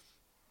now,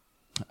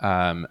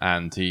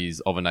 and he's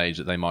of an age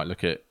that they might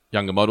look at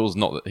younger models.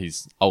 Not that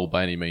he's old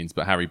by any means,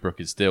 but Harry Brook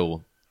is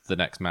still the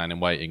next man in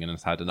waiting and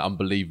has had an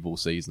unbelievable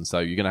season. So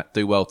you're going to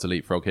do well to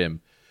leapfrog him.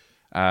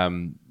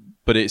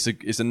 But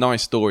it's a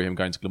nice story, him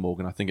going to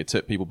Glamorgan. I think it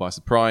took people by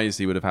surprise.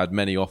 He would have had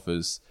many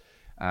offers.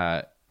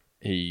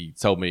 He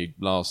told me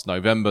last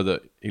November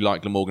that he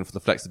liked Glamorgan for the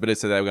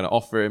flexibility they were going to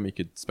offer him. He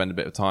could spend a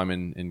bit of time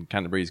in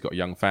Canterbury. He's got a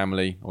young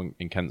family, or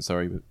in Kent,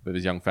 sorry, with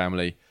his young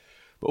family.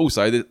 But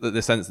also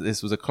the sense that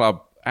this was a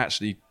club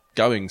actually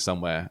going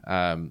somewhere.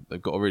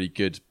 They've got a really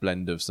good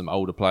blend of some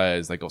older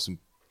players. They've got some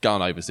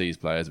gun overseas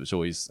players, which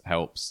always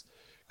helps.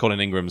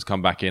 Colin Ingram's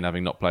come back in,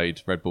 having not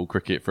played red ball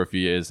cricket for a few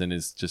years, and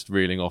is just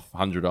reeling off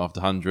 100 after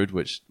 100,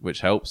 which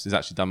helps. He's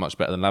actually done much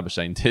better than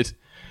Labuschagne did.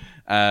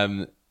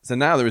 So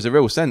now there is a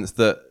real sense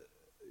that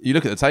you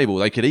look at the table,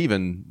 they could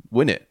even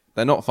win it.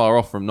 They're not far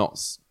off from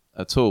Notts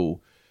at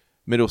all.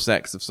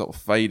 Middlesex have sort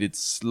of faded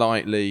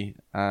slightly.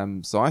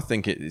 So I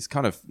think it's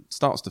kind of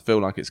starts to feel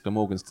like it's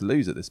Glamorgan's to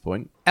lose at this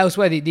point.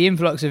 Elsewhere, the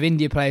influx of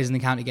India players in the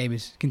county game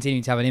is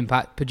continuing to have an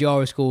impact.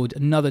 Pujara scored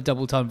another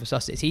double ton for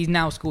Sussex. He's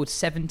now scored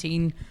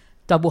 17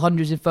 double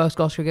hundreds in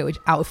first-class cricket, which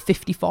out of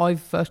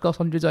 55 first-class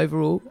hundreds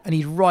overall. And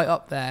he's right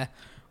up there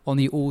on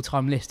the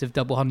all-time list of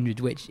double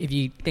hundreds, which, if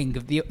you think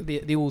of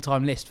the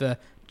all-time list for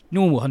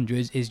normal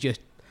hundreds, is just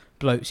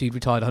blokes who'd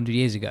retired 100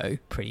 years ago,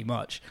 pretty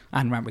much,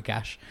 and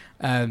Ramprakash.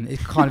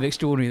 It's kind of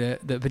extraordinary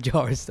that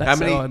Pujara's... How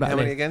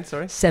many again,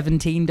 sorry?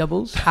 17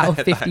 doubles out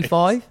of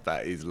 55.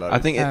 that is low. I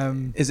think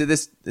is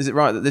it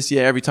right that this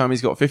year every time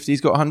he's got 50 he's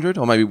got 100,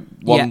 or maybe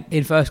one? Yeah,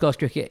 in first class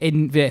cricket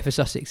for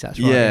Sussex, that's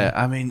right. Yeah,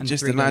 I mean,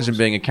 just imagine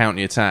being a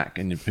county attack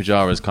and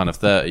Pujara's kind of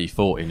 30,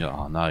 40 and you're like,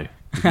 oh no,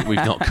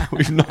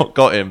 we've not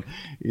got him.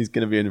 He's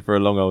going to be in for a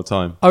long old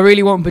time. I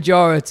really want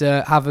Pujara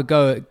to have a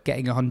go at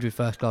getting 100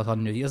 first class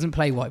 100. He doesn't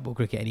play white ball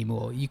cricket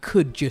anymore. You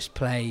could just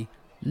play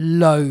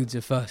loads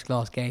of first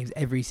class games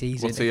every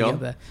season. What's he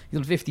on? He's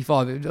on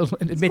 55.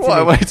 Admittedly, quite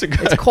a way to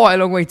go. It's quite a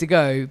long way to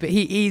go, but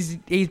he's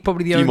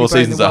probably the only few more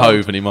seasons at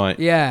Hove and he might.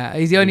 Yeah,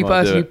 he's the only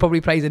person who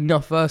probably plays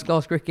enough first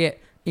class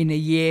cricket in a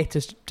year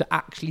to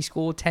actually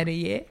score 10 a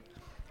year.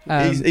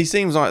 He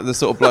seems like the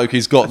sort of bloke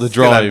who's got the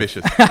drive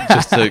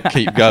just to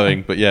keep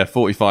going. But yeah,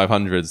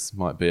 4500s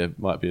might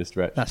be a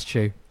stretch. That's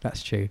true.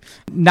 Navdeep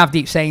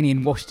Saini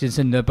and Washington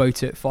Sundar both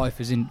took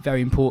fifers in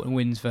very important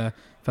wins for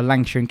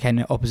Lancashire and Kent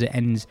at opposite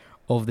ends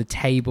of the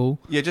table.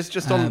 Yeah,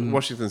 just on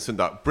Washington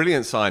Sundar,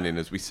 brilliant signing,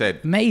 as we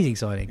said. Amazing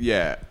signing.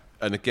 Yeah,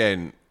 and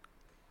again,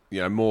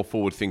 more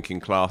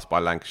forward-thinking class by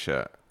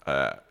Lancashire.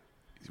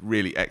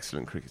 Really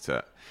excellent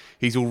cricketer.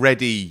 He's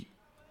already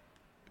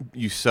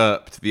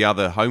usurped the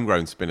other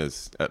homegrown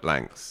spinners at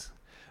Lancs.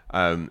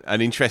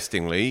 And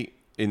interestingly,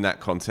 in that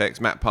context,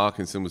 Matt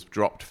Parkinson was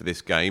dropped for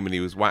this game and he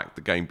was whacked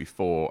the game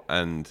before.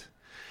 And,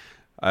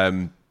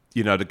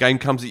 the game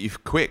comes at you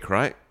quick,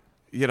 right?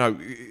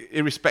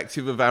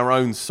 Irrespective of our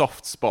own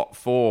soft spot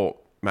for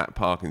Matt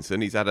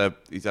Parkinson, he's had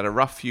a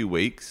rough few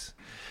weeks.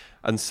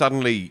 And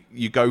suddenly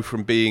you go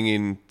from being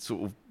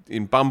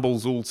in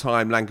Bumble's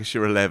all-time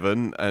Lancashire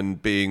 11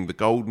 and being the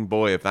golden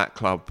boy of that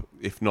club,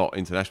 if not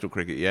international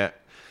cricket yet,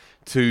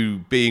 to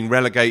being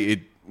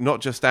relegated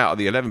not just out of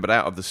the 11 but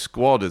out of the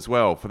squad as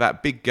well for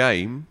that big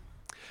game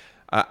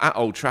at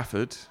Old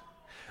Trafford,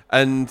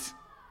 and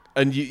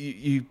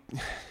you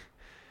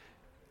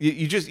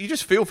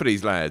just feel for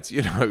these lads.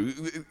 You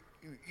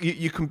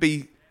can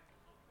be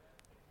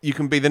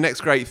the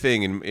next great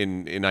thing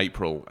in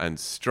April and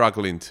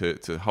struggling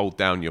to hold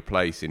down your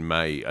place in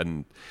May,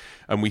 and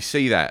we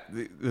see that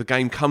the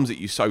game comes at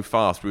you so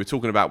fast. We were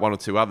talking about one or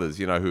two others,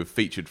 who have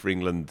featured for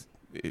England,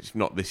 if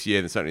not this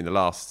year, then certainly in the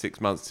last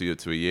 6 months to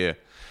a year,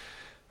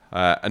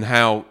 and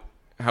how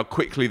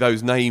quickly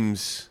those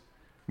names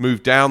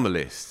move down the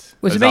list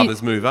as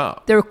others move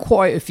up. There are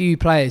quite a few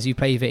players who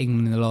played for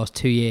England in the last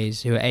 2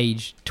 years who are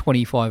aged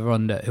 25 or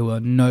under who are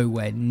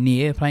nowhere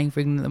near playing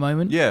for England at the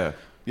moment. Yeah.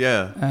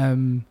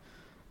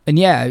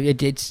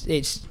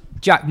 It's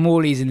Jack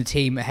Morley's in the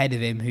team ahead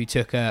of him who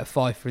took a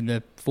fifer in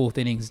the fourth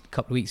innings a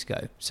couple of weeks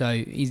ago.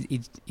 So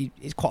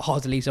it's quite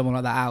hard to leave someone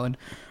like that out, and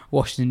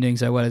Washington doing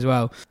so well as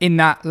well. In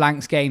that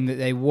Lancs game that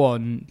they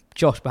won,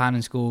 Josh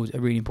Bohannon scored a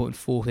really important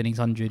fourth innings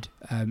 100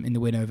 in the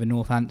win over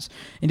Northants.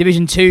 In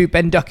Division 2,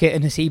 Ben Duckett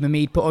and Haseem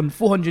Hameed put on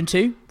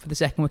 402 for the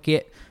second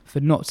wicket for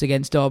Notts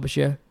against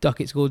Derbyshire.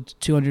 Duckett scored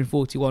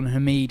 241 and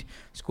Hamid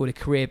scored a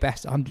career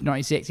best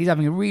 196. He's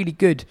having a really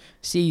good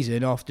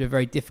season after a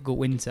very difficult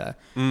winter.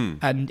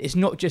 And it's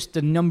not just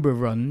the number of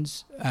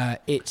runs,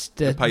 it's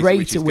the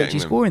rate at which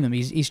he's scoring them.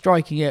 He's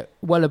striking at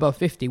well above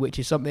 50, which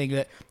is something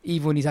that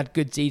even when he's had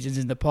good seasons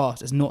in the past,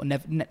 that's not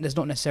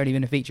necessarily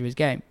been a feature of his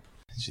game.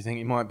 Do you think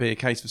it might be a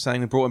case for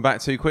saying they brought him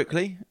back too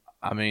quickly?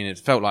 I mean, it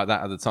felt like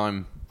that at the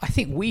time. I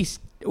think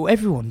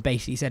everyone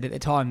basically said at the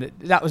time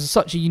that was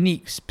such a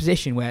unique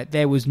position where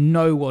there was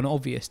no one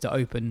obvious to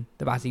open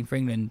the batting for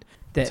England.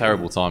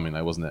 Terrible timing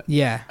though, wasn't it?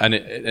 Yeah. And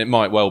it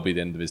might well be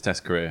the end of his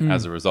Test career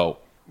as a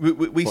result.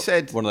 We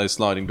said... One of those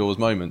sliding doors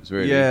moments,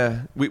 really.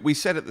 Yeah. We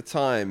said at the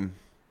time,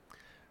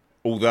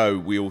 although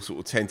we all sort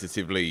of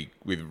tentatively,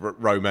 with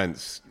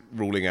romance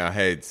ruling our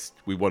heads,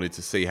 we wanted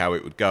to see how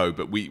it would go.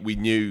 But we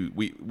knew,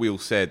 we all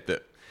said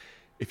that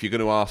if you're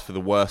going to ask for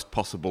the worst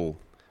possible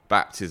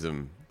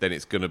baptism, then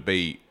it's going to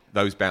be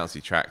those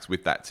bouncy tracks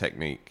with that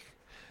technique.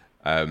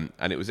 And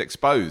it was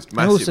exposed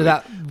massively. And also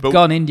that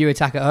gun India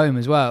attack at home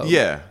as well.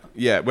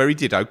 Yeah, where he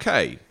did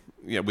okay,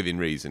 within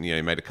reason.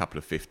 He made a couple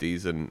of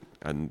 50s,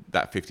 and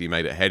that 50 he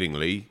made at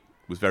Headingley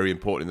was very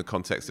important in the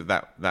context of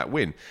that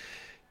win.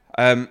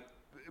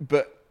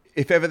 But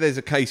if ever there's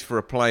a case for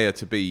a player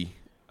to be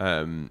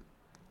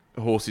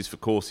horses for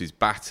courses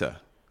batter,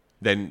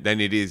 then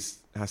it is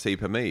Haseeb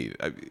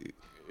Hameed.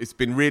 It's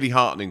been really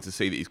heartening to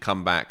see that he's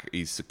come back.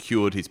 He's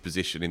secured his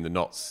position in the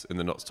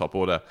Notts top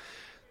order.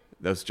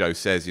 As Joe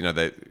says,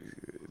 they're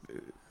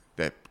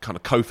kind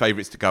of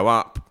co-favourites to go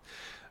up.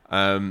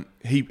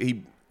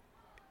 He's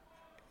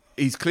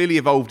clearly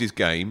evolved his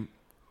game.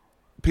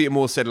 Peter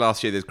Moore said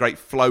last year there's great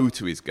flow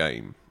to his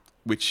game,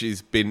 which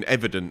has been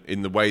evident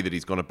in the way that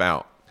he's gone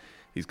about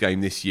his game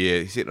this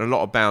year. He's hitting a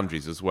lot of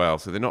boundaries as well,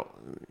 so they're not,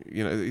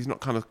 he's not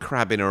kind of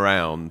crabbing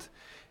around.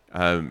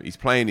 He's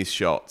playing his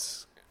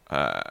shots.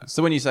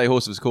 So when you say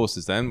horses for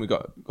courses, then we've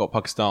got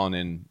Pakistan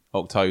in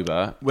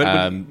October.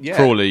 Yeah.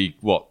 Crawley,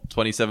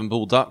 27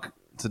 ball duck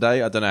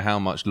today? I don't know how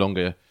much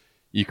longer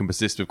you can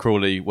persist with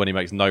Crawley when he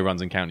makes no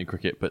runs in county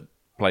cricket, but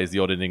plays the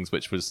odd innings,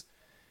 which was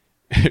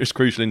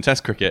crucial in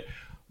Test cricket.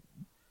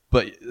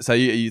 But so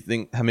you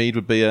think Hameed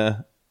would be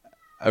a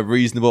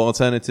reasonable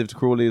alternative to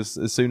Crawley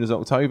as soon as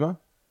October?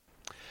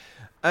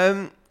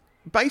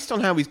 Based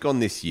on how he's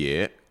gone this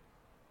year,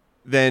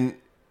 then,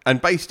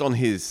 and based on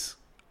his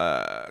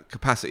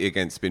capacity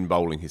against spin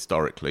bowling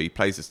historically,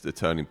 plays the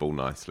turning ball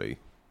nicely.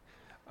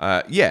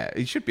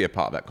 He should be a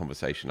part of that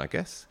conversation, I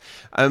guess.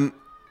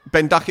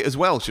 Ben Duckett as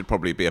well should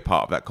probably be a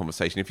part of that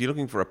conversation. If you're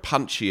looking for a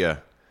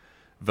punchier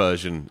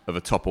version of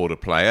a top order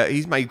player,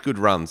 he's made good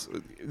runs.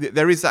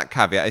 There is that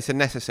caveat. It's a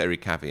necessary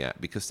caveat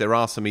because there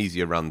are some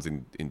easier runs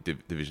in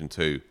Division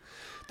 2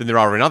 than there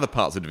are in other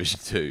parts of Division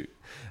 2.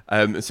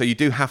 So you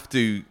do have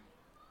to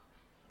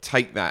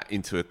take that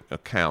into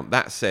account.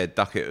 That said,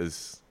 Duckett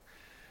has...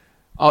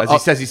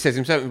 he says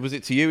himself, was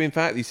it to you, in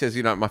fact? He says,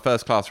 my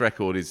first-class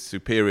record is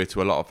superior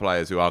to a lot of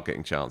players who are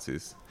getting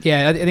chances.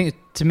 Yeah, I think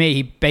to me,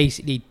 he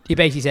basically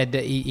said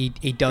that he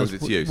does...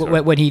 Was it to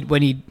you,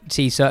 when he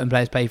sees certain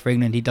players play for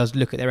England, he does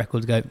look at their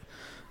records and go,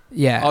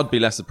 yeah. I'd be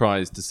less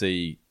surprised to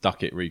see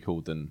Duckett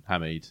recalled than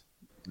Hameed,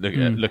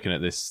 looking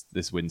at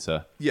this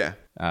winter. Yeah.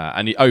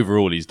 And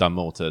overall, he's done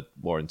more to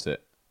warrant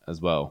it as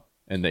well.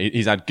 And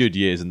he's had good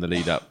years in the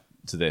lead-up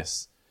to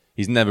this.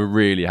 He's never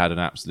really had an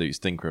absolute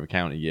stinker of a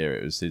county year.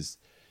 It was his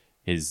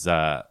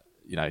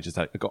just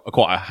had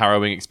quite a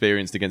harrowing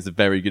experience against a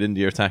very good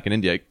India attack in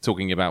India.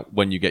 Talking about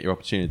when you get your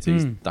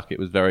opportunities, Duckett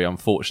was very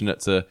unfortunate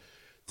to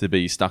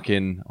be stuck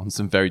in on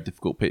some very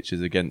difficult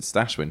pitches against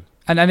Ashwin.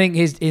 And I think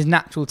his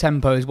natural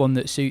tempo is one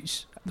that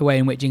suits the way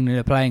in which England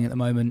are playing at the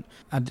moment.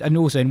 And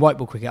also in white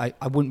ball cricket,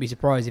 I wouldn't be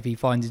surprised if he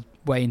finds his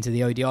way into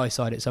the ODI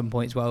side at some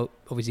point as well.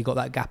 Obviously got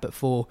that gap at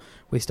 4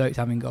 with Stokes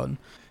having gone.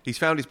 He's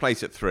found his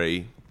place at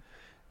 3.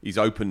 He's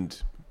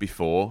opened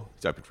before.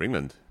 He's opened for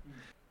England.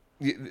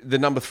 The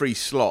number 3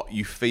 slot,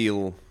 you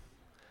feel,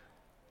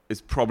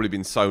 has probably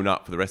been sewn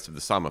up for the rest of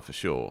the summer for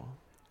sure,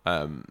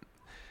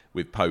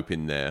 with Pope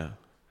in there.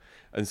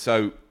 And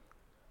so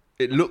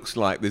it looks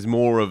like there's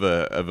more of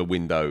a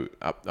window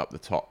up the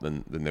top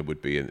than there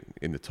would be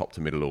in the top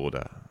to middle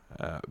order.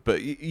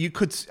 But you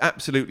could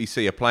absolutely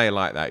see a player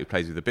like that who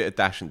plays with a bit of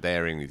dash and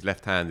daring. He's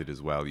left-handed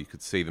as well. You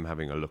could see them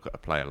having a look at a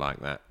player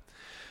like that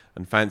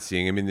and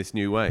fancying him in this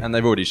new way. And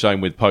they've already shown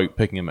with Pope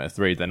picking him at a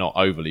 3, they're not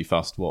overly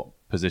fussed what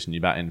position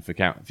you bat in for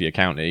your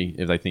county.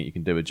 If they think you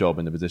can do a job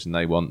in the position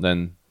they want,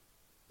 then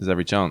there's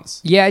every chance.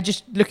 Yeah,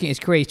 just looking at his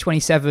career, he's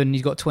 27,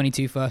 he's got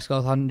 22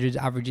 first-class 100s,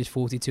 averages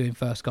 42 in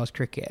first-class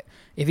cricket.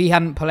 If he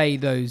hadn't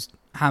played those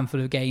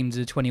handful of games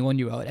as a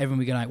 21-year-old, everyone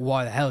would be going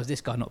why the hell has this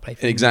guy not played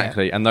for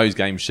Exactly, India? And those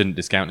games shouldn't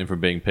discount him from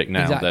being picked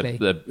now.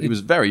 Exactly. He was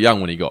very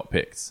young when he got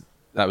picked.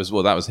 That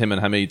was him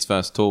and Hameed's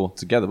first tour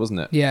together, wasn't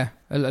it? Yeah,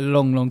 a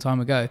long, long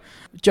time ago.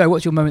 Joe,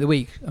 what's your moment of the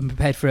week? I'm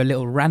prepared for a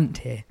little rant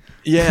here.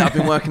 Yeah, I've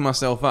been working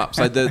myself up.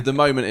 So the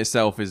moment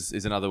itself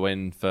is another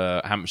win for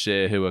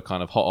Hampshire, who are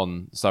kind of hot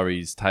on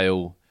Surrey's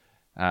tail.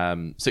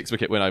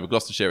 6-wicket win over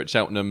Gloucestershire at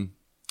Cheltenham.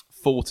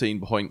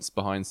 14 points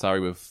behind Surrey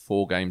with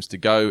 4 games to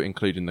go,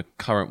 including the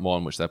current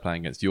one, which they're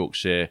playing against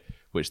Yorkshire,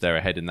 which they're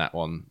ahead in that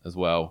one as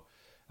well.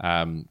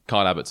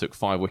 Kyle Abbott took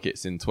 5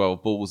 wickets in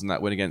 12 balls in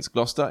that win against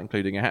Gloucester,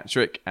 including a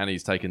hat-trick, and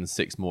he's taken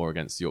 6 more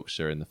against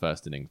Yorkshire in the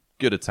first innings.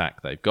 Good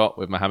attack they've got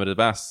with Mohammed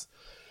Abbas,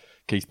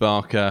 Keith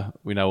Barker.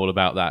 We know all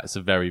about that. It's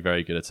a very,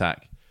 very good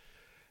attack.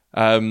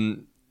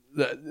 Surrey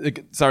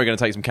are going to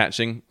take some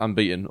catching,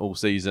 unbeaten all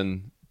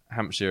season.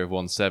 Hampshire have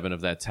won 7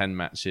 of their 10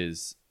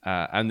 matches,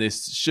 and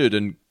this should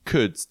and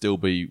could still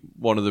be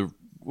one of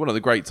the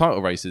great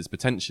title races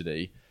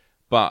potentially.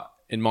 But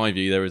in my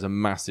view, there is a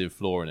massive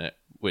flaw in it,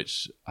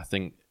 which I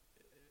think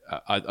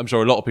I'm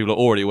sure a lot of people are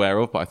already aware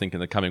of. But I think in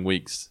the coming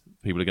weeks,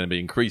 people are going to be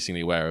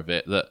increasingly aware of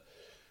it. That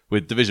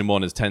with Division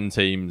 1 as 10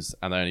 teams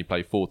and they only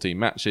play 14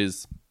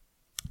 matches,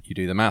 you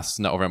do the maths.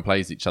 Not everyone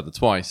plays each other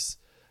twice.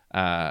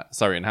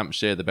 Surrey and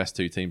Hampshire, the best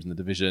 2 teams in the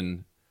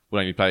division, will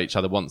only play each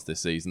other once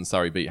this season.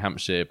 Surrey beat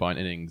Hampshire by an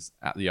innings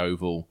at the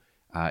Oval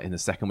in the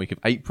second week of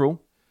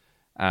April.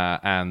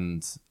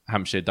 And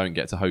Hampshire don't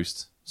get to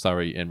host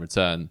Surrey in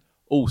return.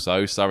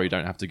 Also, Surrey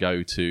don't have to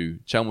go to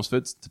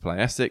Chelmsford to play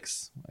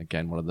Essex.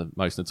 Again, one of the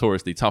most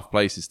notoriously tough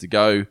places to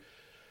go.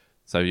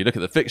 So you look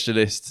at the fixture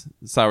list,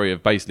 Surrey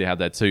have basically had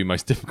their 2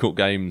 most difficult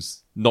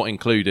games not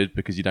included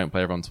because you don't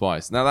play everyone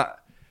twice. Now that,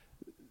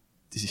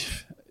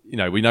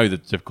 we know the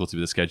difficulty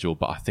with the schedule,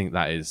 but I think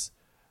that is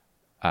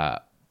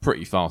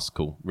pretty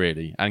farcical,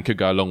 really, and could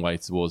go a long way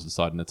towards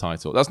deciding the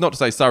title. That's not to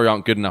say Surrey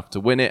aren't good enough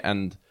to win it,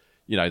 and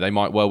they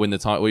might well win the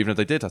title even if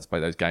they did have to play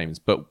those games.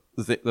 But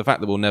the fact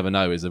that we'll never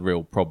know is a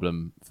real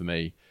problem for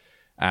me.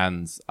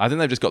 And I think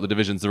they've just got the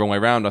divisions the wrong way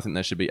around. I think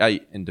there should be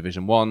 8 in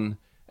Division 1.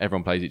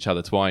 Everyone plays each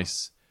other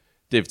twice.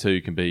 Div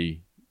 2 can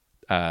be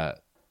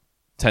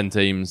 10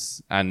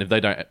 teams, and if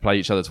they don't play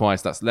each other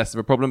twice, that's less of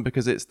a problem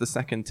because it's the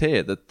second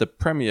tier. The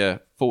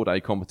Premier 4-day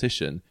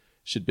competition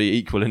should be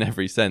equal in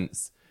every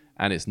sense,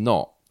 and it's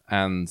not.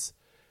 And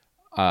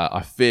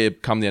I fear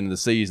come the end of the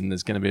season,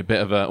 there's going to be a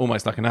bit of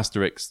almost like an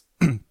asterisk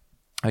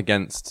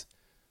against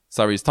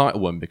Surrey's title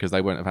win because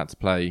they won't have had to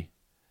play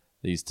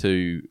these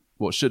 2,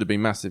 what should have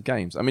been massive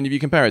games. I mean, if you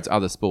compare it to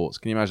other sports,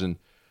 can you imagine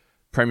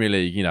Premier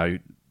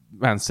League,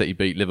 Man City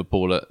beat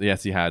Liverpool at the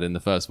Etihad in the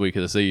first week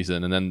of the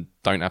season and then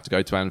don't have to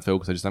go to Anfield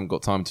because they just haven't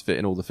got time to fit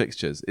in all the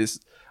fixtures.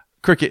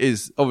 Cricket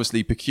is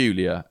obviously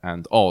peculiar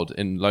and odd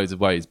in loads of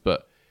ways,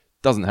 but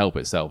doesn't help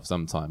itself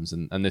sometimes,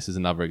 and this is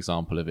another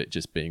example of it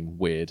just being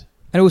weird.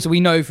 And also we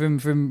know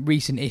from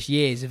recent-ish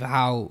years of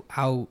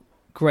how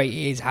great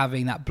it is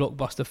having that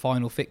blockbuster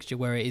final fixture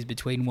where it is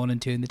between 1 and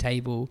 2 in the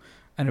table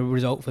and a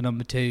result for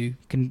number 2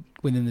 can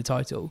win them the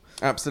title.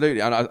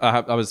 Absolutely. And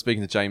I was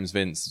speaking to James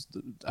Vince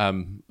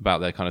about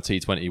their kind of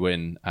T20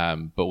 win,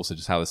 but also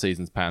just how the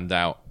season's panned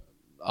out.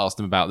 Asked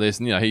him about this,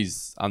 and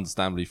he's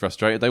understandably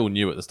frustrated. They all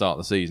knew at the start of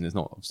the season. It's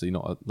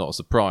not a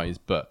surprise,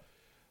 but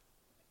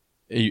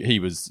he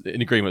was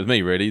in agreement with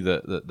me, really,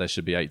 that there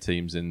should be 8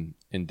 teams in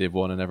Div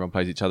 1 and everyone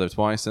plays each other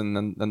twice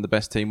and the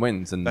best team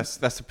wins. And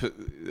that's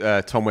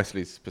Tom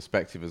Wesley's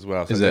perspective as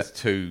well. So there's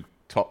 2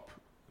 top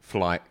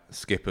flight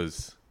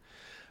skippers.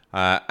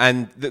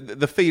 And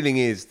the feeling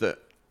is that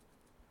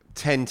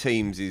 10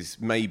 teams is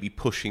maybe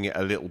pushing it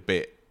a little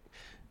bit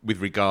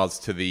with regards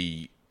to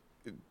the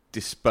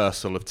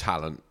dispersal of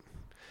talent.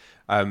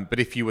 But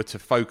if you were to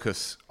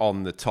focus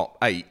on the top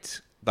 8,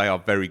 they are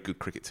very good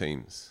cricket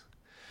teams.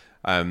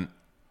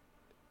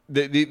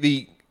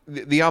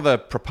 The other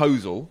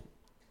proposal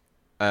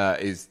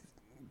is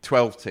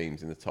 12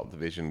 teams in the top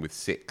division with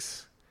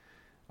 6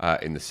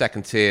 in the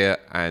second tier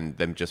and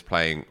them just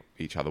playing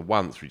each other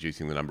once,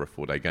 reducing the number of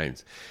 4-day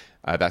games.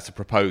 That's a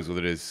proposal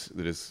that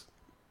has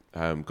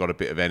got a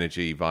bit of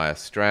energy via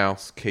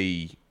Strauss.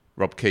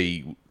 Rob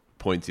Key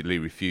pointedly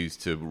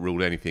refused to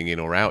rule anything in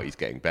or out. He's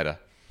getting better.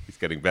 He's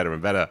getting better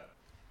and better.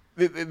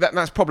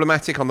 That's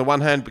problematic on the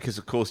one hand because,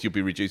 of course, you'll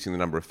be reducing the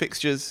number of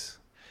fixtures.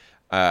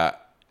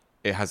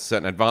 It has a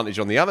certain advantage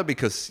on the other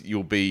because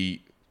you'll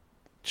be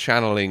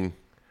channeling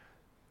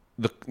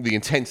the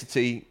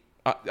intensity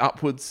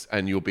upwards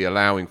and you'll be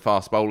allowing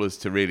fast bowlers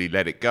to really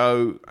let it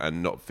go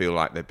and not feel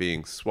like they're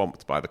being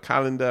swamped by the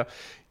calendar.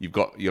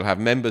 You'll have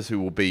members who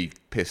will be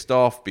pissed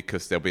off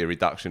because there'll be a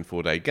reduction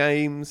 4-day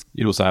games.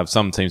 You'd also have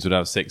some teams would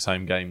have 6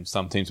 home games,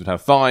 some teams would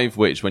have 5,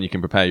 which when you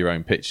can prepare your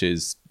own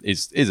pitches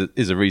is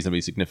a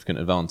reasonably significant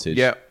advantage.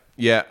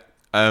 Yeah.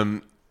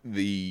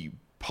 The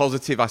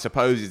positive, I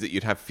suppose, is that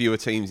you'd have fewer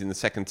teams in the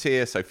second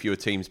tier, so fewer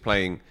teams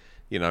playing,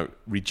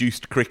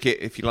 reduced cricket,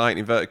 if you like, in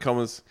inverted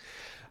commas.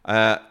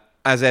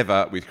 As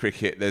ever with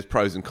cricket, there's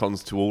pros and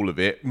cons to all of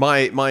it.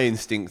 My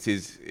instinct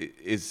is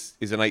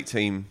an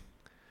 8-team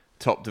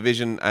top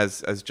division,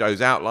 as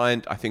Joe's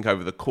outlined. I think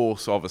over the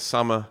course of a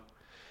summer,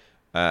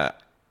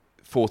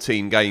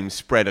 14 games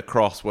spread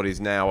across what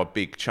is now a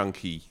big,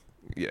 chunky,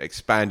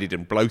 expanded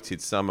and bloated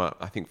summer.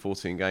 I think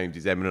 14 games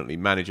is eminently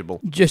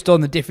manageable. Just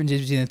on the differences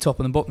between the top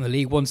and the bottom of the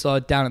league, one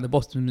side down at the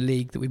bottom of the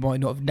league that we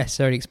might not have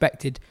necessarily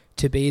expected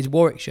to be is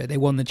Warwickshire. They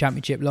won the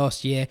championship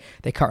last year.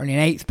 They're currently in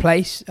 8th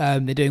place. They're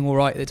doing all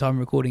right at the time of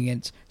recording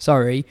against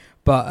Surrey,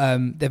 but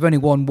they've only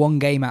won 1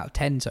 game out of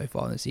 10 so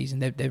far in the season.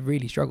 They've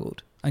really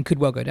struggled and could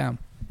well go down.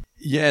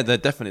 Yeah,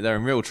 they're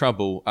in real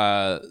trouble.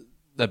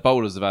 Their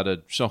bowlers have had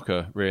a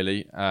shocker,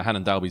 really.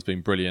 Hannon Dalby's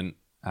been brilliant,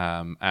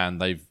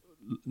 and they've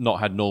not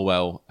had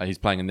Norwell. He's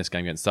playing in this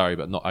game against Surrey,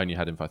 but not only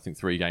had him for, I think,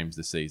 3 games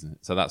this season.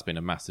 So that's been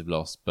a massive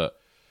loss. But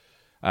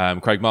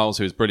Craig Miles,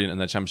 who was brilliant in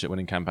their championship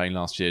winning campaign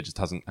last year, just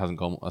hasn't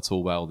gone at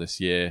all well this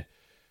year.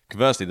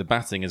 Conversely, the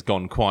batting has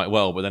gone quite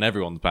well, but then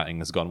everyone's batting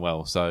has gone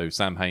well. So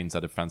Sam Haines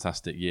had a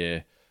fantastic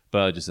year.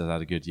 Burgess has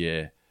had a good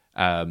year.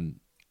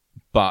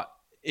 But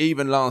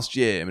even last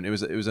year, I mean, it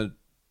was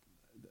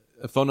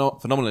a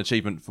phenomenal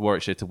achievement for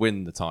Warwickshire to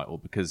win the title,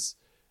 because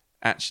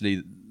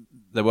actually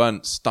there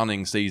weren't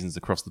stunning seasons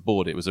across the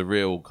board. It was a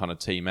real kind of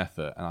team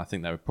effort, and I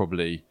think they were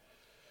probably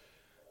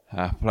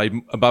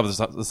played above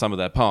the sum of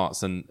their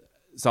parts. And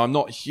so I'm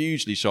not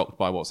hugely shocked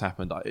by what's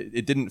happened.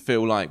 It didn't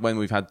feel like, when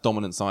we've had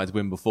dominant sides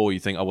win before, you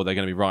think, oh, well, they're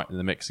going to be right in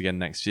the mix again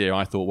next year.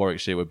 I thought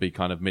Warwickshire would be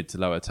kind of mid to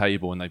lower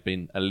table, and they've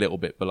been a little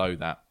bit below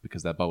that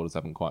because their bowlers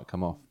haven't quite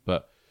come off.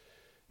 But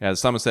yeah,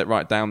 Somerset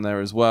right down there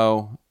as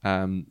well.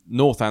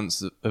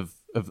 Northants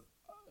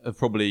have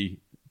probably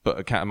put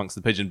a cat amongst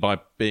the pigeon by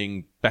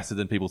being better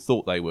than people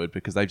thought they would,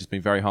 because they've just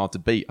been very hard to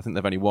beat. I think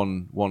they've only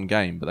won 1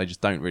 game, but they just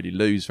don't really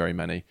lose very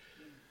many.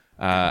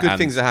 Good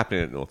things are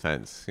happening at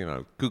Northants.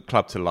 Good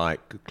club to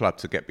like, good club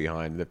to get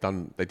behind.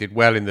 They did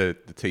well in the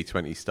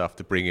T20 stuff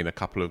to bring in a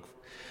couple of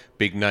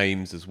big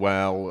names as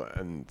well,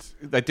 and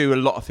they do a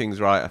lot of things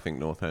right, I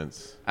think,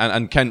 Northants.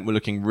 And Kent were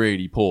looking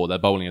really poor. Their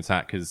bowling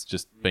attack has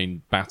just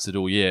been battered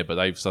all year, but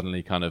they've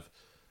suddenly kind of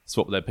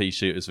swapped their pea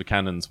shooters for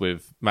cannons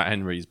with Matt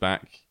Henry's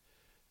back,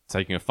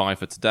 taking a 5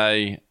 for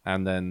today,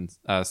 and then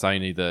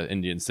Saini, the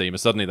Indian seamer.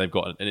 Suddenly they've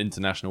got an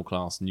international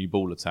class new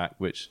ball attack,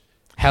 which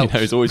helps.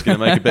 Is always going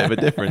to make a bit of a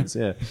difference.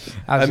 Yeah,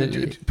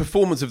 absolutely.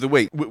 Performance of the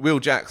week. Will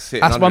Jacks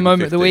hit. That's my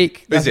moment of the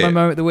week. That's my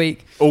moment of the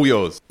week. All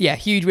yours. Yeah,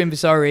 huge win for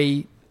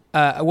Surrey.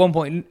 At one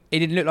point, it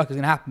didn't look like it was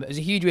going to happen, but it was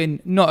a huge win,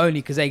 not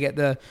only because they get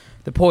the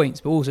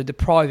points, but also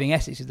depriving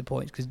Essex of the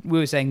points. Because we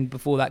were saying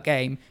before that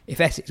game, if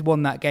Essex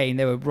won that game,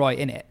 they were right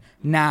in it.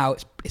 Now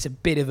it's a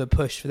bit of a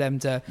push for them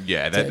to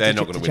they're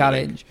not going to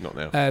challenge. Win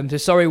not now. So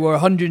Surrey were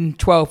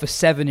 112 for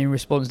 7 in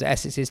response to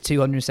Essex's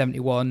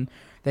 271.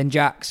 Then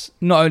Jacks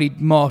not only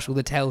marshalled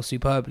the tail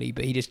superbly,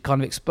 but he just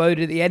kind of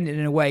exploded at the end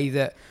in a way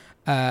that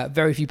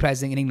very few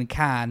players in England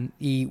can.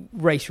 He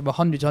raced from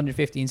 100 to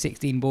 150 in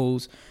 16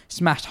 balls,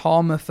 smashed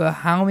Harmer for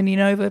how many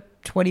and over?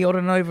 20 odd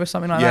and over or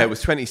something like that? Yeah, it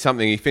was 20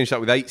 something. He finished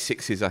up with 8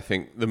 sixes, I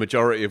think, the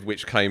majority of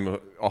which came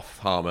off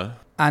Harmer.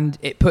 And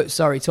it put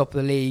Surrey top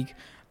of the league.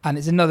 And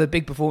it's another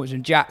big performance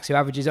from Jacks, who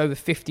averages over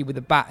 50 with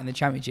a bat in the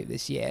championship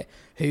this year,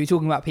 who,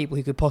 talking about people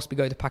who could possibly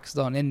go to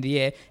Pakistan at the end of the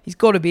year, he's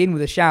got to be in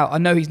with a shout. I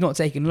know he's not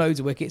taking loads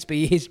of wickets, but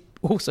he is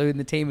also in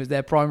the team as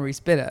their primary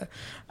spinner.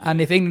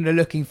 And if England are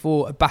looking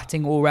for a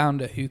batting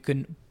all-rounder who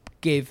can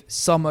give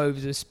some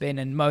overs of spin,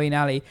 and Moeen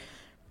Ali,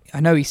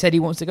 I know he said he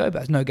wants to go, but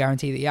there's no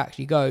guarantee that he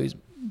actually goes.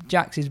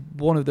 Jacks is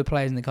one of the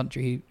players in the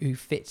country who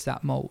fits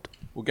that mould.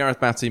 Well, Gareth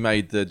Batty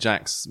made the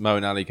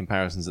Jacks-Moeen Ali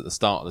comparisons at the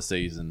start of the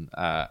season,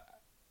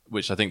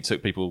 which I think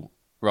took people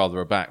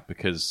rather aback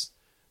because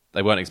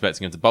they weren't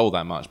expecting him to bowl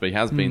that much, but he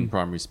has been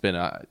primary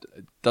spinner.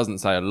 It doesn't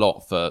say a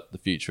lot for the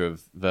future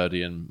of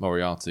Verdi and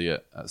Moriarty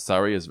at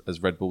Surrey as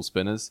red ball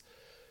spinners.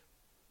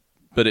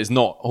 But it's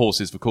not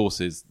horses for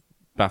courses.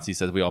 Batty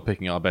says we are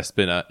picking our best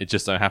spinner. It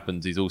just so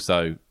happens he's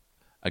also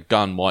a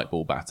gun white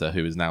ball batter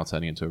who is now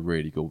turning into a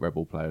really good red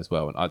ball player as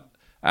well. And I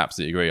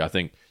absolutely agree. I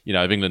think,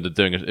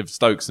 if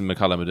Stokes and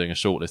McCullum are doing a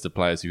short list of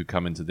players who could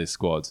come into this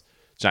squad,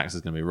 Jacks is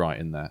going to be right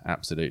in there.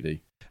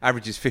 Absolutely.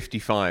 Averages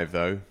 55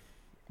 though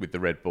with the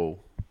red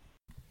ball.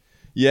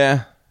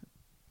 Yeah,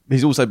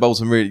 he's also bowled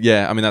some really.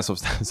 Yeah, I mean that's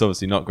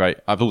obviously not great.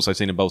 I've also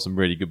seen him bowl some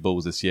really good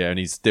balls this year, and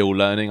he's still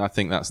learning. I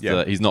think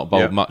he's not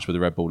bowled much with the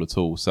red ball at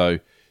all. So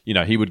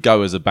he would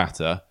go as a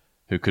batter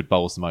who could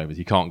bowl some overs.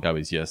 He can't go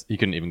as he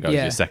couldn't even go as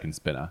your second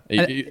spinner,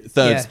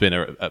 third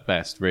spinner at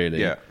best,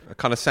 really. Yeah, a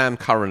kind of Sam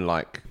Curran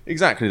like.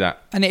 Exactly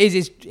that. And it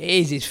is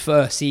his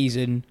first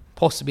season,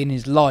 possibly in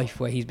his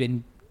life, where he's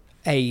been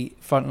a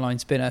frontline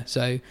spinner.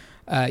 So.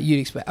 You'd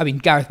expect. I mean,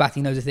 Gareth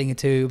Batty knows a thing or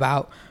two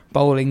about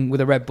bowling with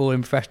a red ball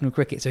in professional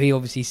cricket, so he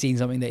obviously seen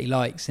something that he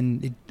likes,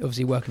 and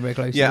obviously working very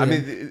closely. Yeah, I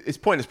mean, it's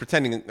pointless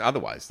pretending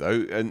otherwise,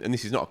 though. And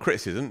this is not a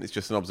criticism; it's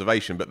just an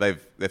observation. But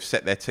they've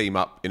set their team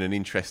up in an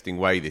interesting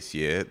way this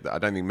year that I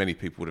don't think many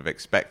people would have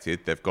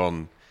expected. They've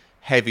gone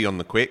heavy on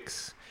the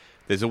quicks.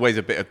 There's always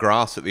a bit of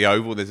grass at the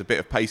Oval. There's a bit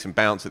of pace and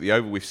bounce at the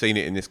Oval. We've seen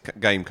it in this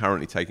game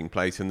currently taking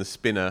place, and the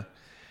spinner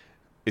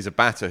is a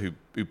batter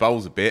who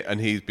bowls a bit,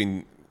 and he's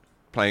been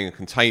playing a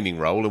containing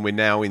role, and we're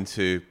now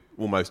into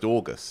almost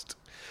August.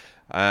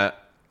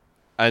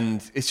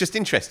 And it's just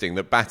interesting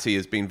that Batty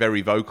has been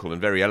very vocal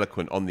and very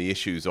eloquent on the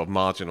issues of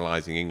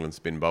marginalising England's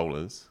spin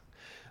bowlers.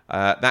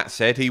 That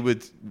said, he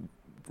would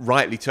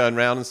rightly turn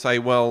around and say,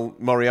 well,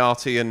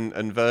 Moriarty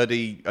and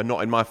Verdi are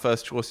not in my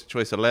first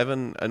choice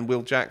 11, and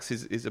Will Jacks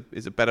is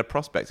a better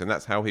prospect, and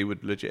that's how he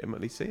would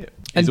legitimately see it.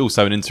 He's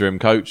also an interim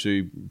coach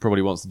who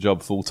probably wants the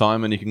job full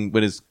time, and he can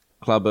win his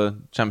club a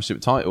championship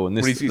title. And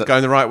he's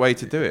going the right way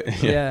to do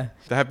it. Yeah.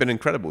 They have been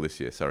incredible this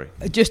year, sorry.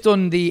 Just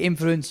on the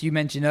influence you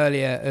mentioned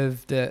earlier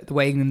of the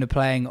way England are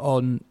playing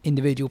on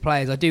individual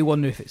players, I do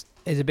wonder if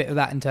there's a bit of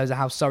that in terms of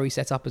how Surrey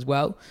set up as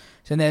well.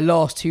 So in their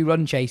last 2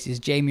 run chases,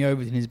 Jamie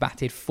Overton has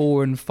batted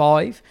 4 and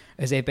 5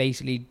 as they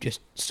basically just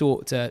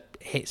sought to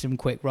hit some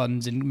quick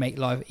runs and make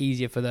life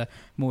easier for the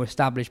more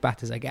established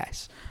batters, I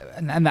guess.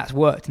 And that's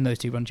worked in those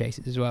 2 run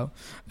chases as well.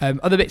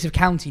 Other bits of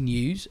county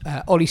news.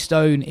 Ollie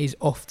Stone is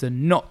off the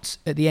Notts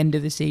at the end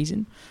of the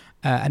season.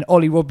 And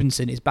Ollie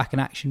Robinson is back in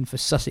action for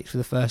Sussex for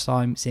the first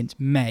time since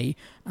May,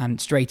 and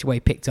straight away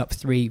picked up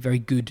 3 very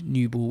good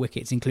new ball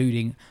wickets,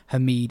 including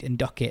Hamid and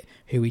Duckett,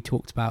 who we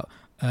talked about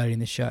earlier in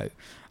the show.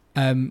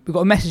 We've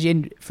got a message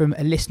in from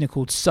a listener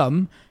called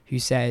Sum, who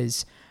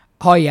says,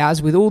 "Hi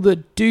Yaz, with all the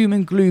doom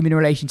and gloom in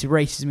relation to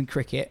racism in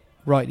cricket,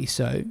 rightly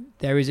so,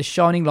 there is a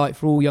shining light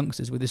for all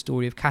youngsters with the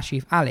story of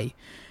Kashif Ali.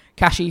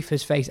 Kashif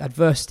has faced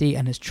adversity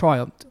and has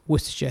triumphed.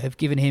 Worcestershire have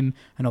given him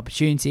an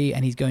opportunity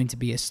and he's going to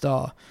be a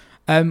star."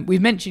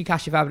 We've mentioned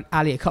Kashif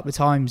Ali a couple of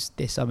times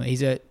this summer.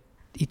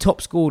 He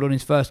top scored on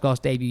his first class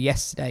debut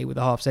yesterday with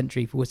a half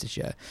century for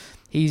Worcestershire.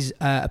 He's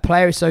a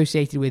player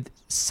associated with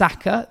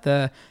SACA,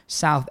 the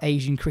South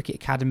Asian Cricket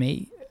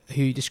Academy,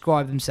 who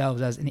describe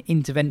themselves as an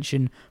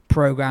intervention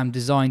programme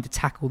designed to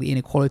tackle the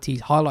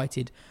inequalities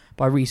highlighted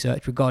by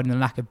research regarding the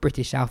lack of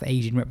British South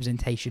Asian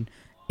representation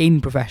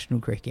in professional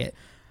cricket.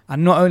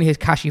 And not only has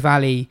Kashif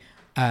Ali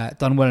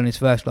done well in his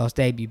first class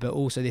debut, but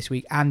also this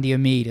week Andy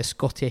Omid, a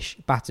Scottish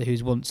batter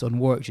who's once on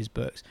Warwickshire's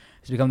books,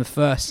 has become the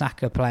first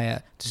SACA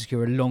player to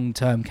secure a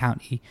long-term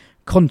county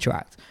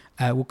contract.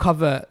 We'll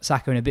cover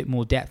SACA in a bit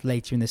more depth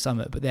later in the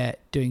summer, but they're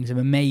doing some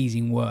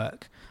amazing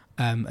work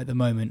at the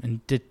moment,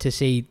 and to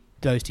see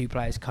those 2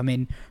 players come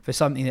in for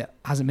something that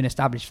hasn't been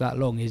established for that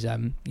long is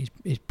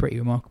pretty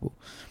remarkable.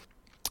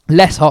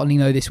 Less heartening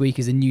though this week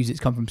is the news that's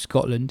come from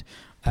Scotland.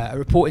 A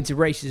report into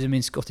racism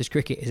in Scottish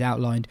cricket has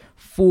outlined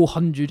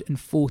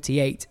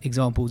 448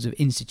 examples of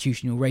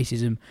institutional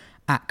racism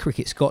at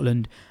Cricket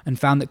Scotland, and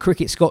found that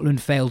Cricket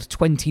Scotland failed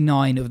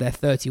 29 of their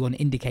 31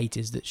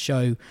 indicators that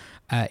show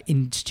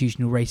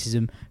institutional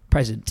racism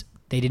present.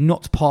 They did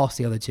not pass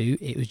the other 2,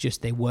 it was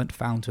just they weren't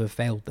found to have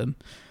failed them.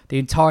 The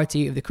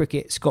entirety of the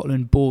Cricket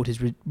Scotland board has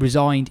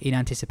resigned in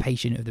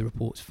anticipation of the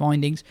report's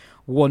findings.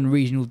 1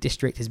 regional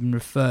district has been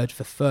referred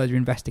for further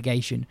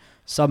investigation.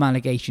 Some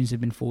allegations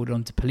have been forwarded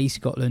on to Police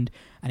Scotland,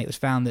 and it was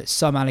found that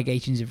some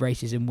allegations of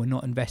racism were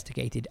not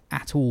investigated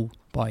at all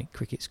by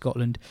Cricket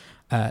Scotland.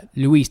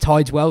 Louise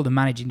Tideswell, the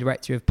managing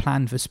director of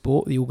Plan for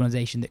Sport, the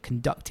organisation that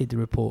conducted the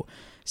report,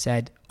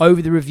 said,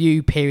 "Over the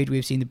review period,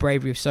 we've seen the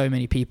bravery of so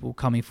many people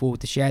coming forward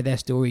to share their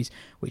stories,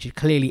 which have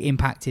clearly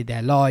impacted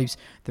their lives.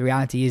 The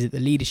reality is that the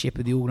leadership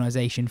of the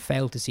organisation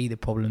failed to see the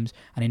problems,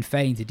 and in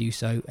failing to do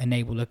so,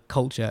 enabled a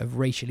culture of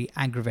racially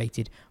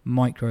aggravated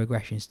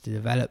microaggressions to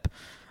develop."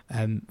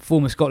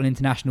 Former Scotland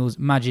internationals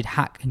Majid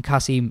Haq and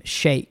Qasim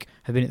Sheikh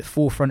have been at the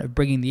forefront of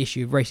bringing the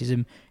issue of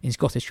racism in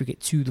Scottish cricket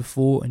to the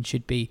fore, and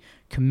should be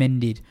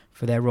commended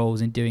for their roles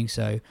in doing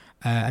so.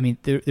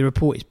 The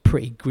report is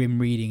pretty grim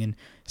reading, and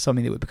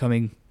something that we're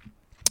becoming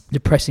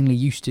depressingly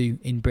used to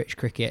in British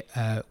cricket.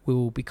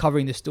 We'll be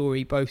covering the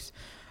story both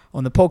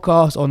on the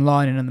podcast,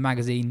 online, and on the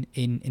magazine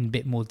in a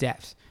bit more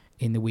depth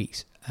in the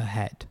weeks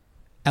ahead.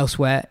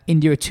 Elsewhere,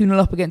 India are 2-0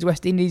 up against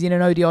West Indies in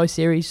an ODI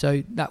series,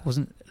 so that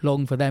wasn't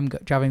long for them,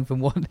 travelling from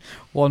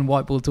one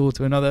white ball tour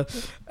to another.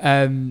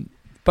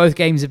 Both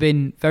games have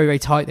been very, very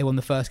tight. They won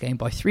the first game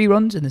by 3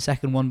 runs and the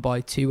second one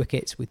by 2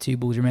 wickets with 2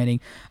 balls remaining.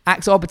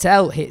 Axar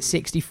Patel hit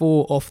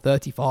 64 off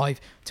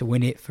 35 to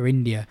win it for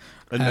India.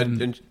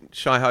 And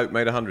Shai Hope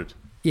made 100.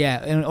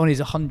 Yeah, on his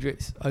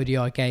 100th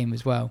ODI game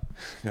as well.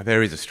 Now,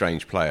 there is a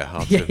strange player.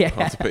 Hard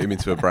to put him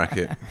into a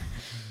bracket.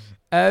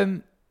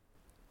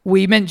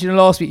 We mentioned in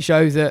last week's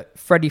show that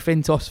Freddie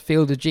Flintoff's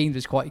Field of Dreams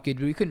was quite good,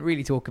 but we couldn't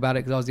really talk about it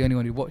because I was the only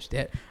one who watched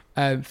it.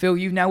 Phil,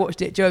 you've now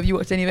watched it. Joe, have you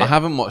watched any of it? I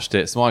haven't watched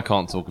it, so I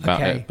can't talk about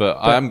it, but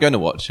I am going to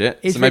watch it,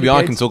 so really maybe I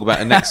good. can talk about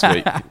it next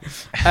week.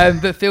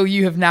 But Phil,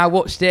 you have now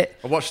watched it.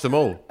 I watched them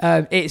all.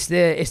 It's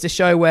the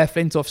show where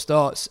Flintoff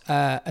starts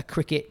a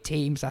cricket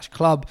team /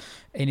 club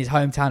in his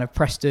hometown of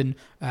Preston.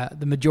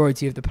 The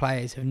majority of the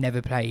players have never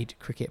played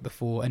cricket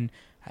before and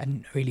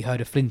hadn't really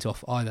heard of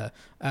Flintoff either.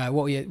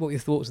 What were your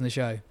thoughts on the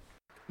show?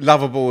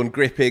 Lovable and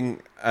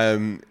gripping,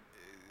 and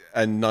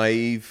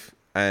naive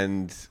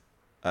and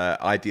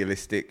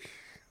idealistic.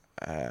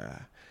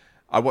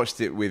 I watched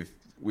it with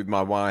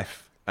my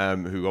wife,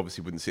 who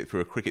obviously wouldn't sit through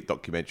a cricket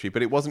documentary,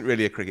 but it wasn't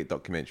really a cricket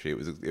documentary. It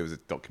was a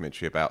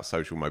documentary about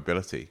social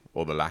mobility,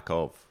 or the lack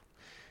of.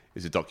 It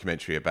was a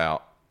documentary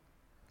about,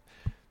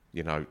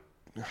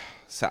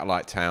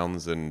 satellite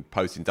towns and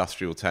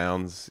post-industrial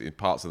towns in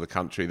parts of the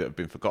country that have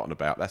been forgotten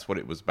about. That's what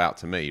it was about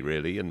to me,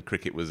 really. And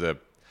cricket was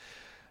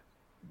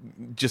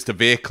just a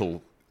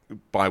vehicle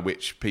by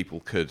which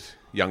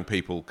young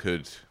people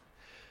could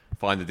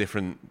find a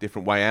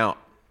different way out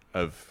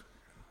of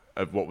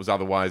what was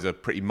otherwise a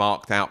pretty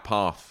marked out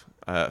path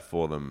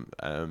for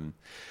them.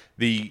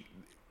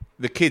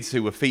 The kids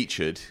who were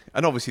featured,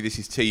 and obviously this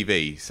is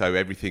TV, so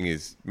everything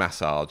is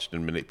massaged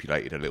and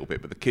manipulated a little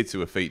bit, but the kids who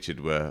were featured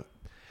were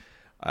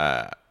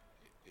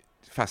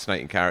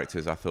fascinating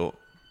characters, I thought.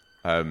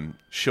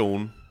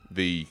 Sean,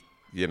 the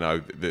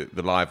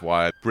live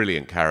wire,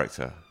 brilliant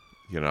character,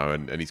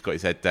 and he's got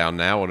his head down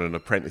now on a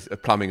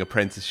plumbing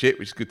apprenticeship,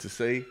 which is good to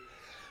see.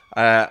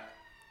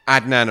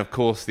 Adnan, of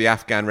course, the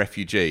Afghan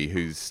refugee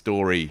whose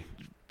story,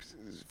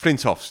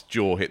 Flintoff's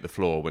jaw hit the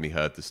floor when he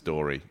heard the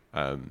story.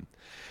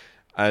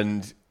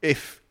 And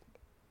if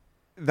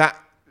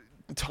that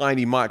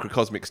tiny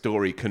microcosmic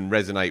story can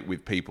resonate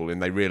with people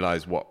and they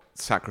realise what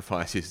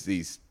sacrifices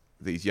these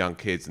young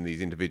kids and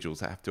these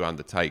individuals have to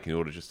undertake in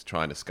order just to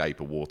try and escape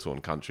a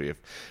war-torn country,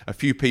 if a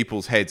few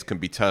people's heads can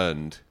be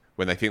turned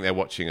when they think they're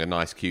watching a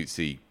nice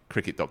cutesy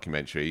cricket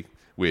documentary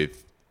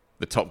with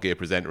the Top Gear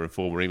presenter and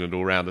former England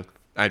all-rounder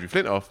Andrew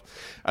Flintoff,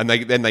 and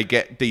then they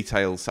get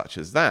details such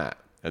as that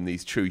and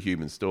these true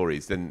human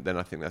stories, then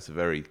I think that's a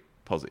very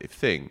positive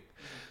thing.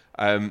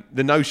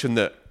 The notion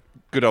that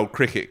good old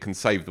cricket can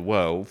save the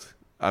world,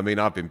 I mean,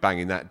 I've been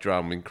banging that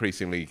drum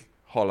increasingly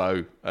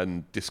hollow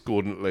and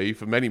discordantly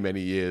for many,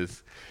 many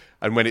years.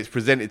 And when it's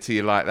presented to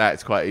you like that,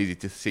 it's quite easy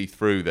to see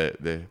through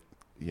the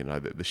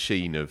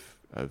sheen of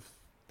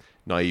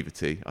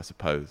naivety, I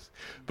suppose.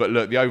 But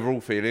look, the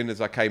overall feeling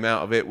as I came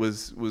out of it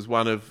was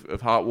one of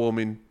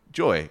heartwarming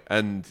joy.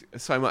 And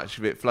so much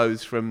of it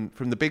flows from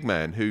the big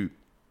man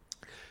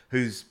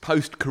whose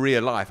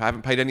post-career life I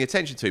haven't paid any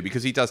attention to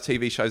because he does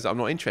TV shows that I'm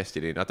not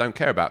interested in. I don't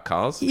care about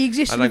cars.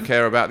 I don't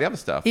care about the other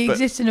stuff. He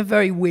exists in a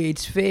very weird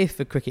sphere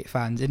for cricket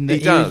fans. He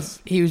does.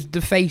 He was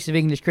the face of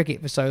English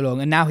cricket for so long,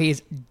 and now he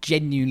is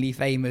genuinely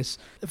famous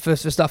for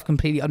stuff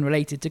completely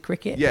unrelated to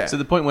cricket. Yeah. To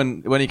the point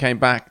when he came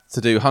back to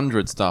do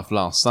 100 stuff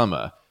last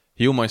summer,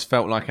 he almost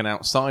felt like an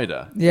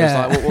outsider.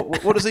 Yeah. It was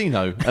like, what does he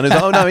know? And it's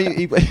like, oh no,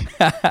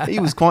 he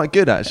was quite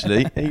good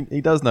actually. He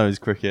does know his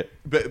cricket.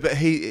 But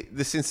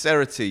the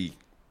sincerity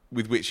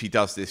with which he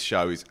does this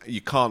show is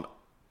you can't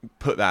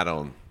put that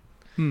on,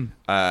 and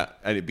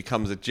it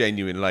becomes a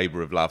genuine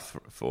labour of love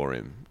for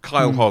him.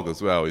 Kyle Hogg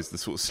as well is the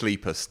sort of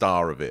sleeper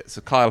star of it. So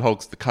Kyle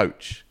Hogg's the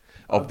coach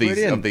of these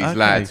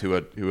lads who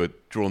are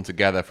drawn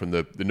together from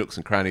the nooks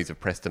and crannies of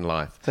Preston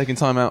life, taking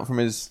time out from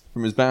his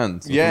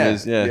band.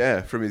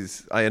 From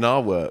his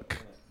A&R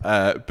work.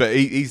 But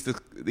he's the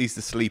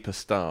sleeper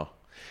star,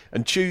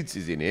 and Tudes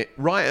is in it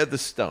right at the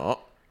start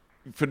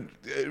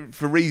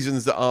for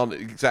reasons that aren't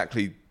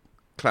exactly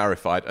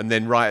clarified, and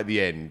then right at the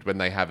end when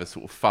they have a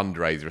sort of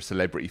fundraiser, a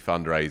celebrity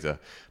fundraiser,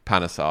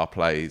 Panesar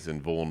plays and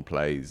Vaughan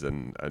plays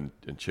and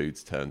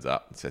Tudes turns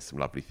up and says some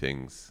lovely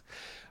things,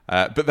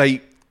 but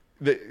they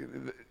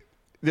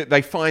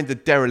find the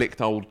derelict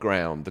old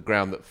ground, the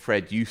ground that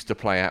Fred used to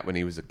play at when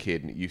he was a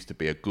kid, and it used to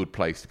be a good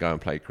place to go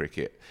and play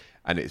cricket,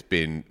 and it's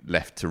been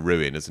left to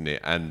ruin, hasn't it?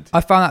 And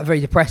I found that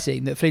very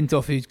depressing that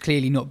Flintoff, who's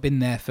clearly not been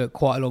there for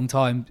quite a long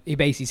time, he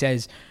basically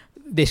says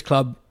this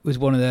club was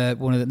one of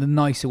the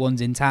nicer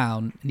ones in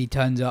town, and he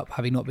turns up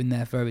having not been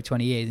there for over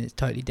 20 years, and it's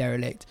totally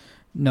derelict.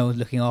 No one's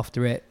looking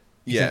after it,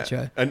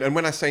 etc. And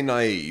when I say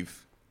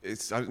naive,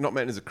 it's not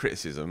meant as a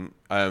criticism.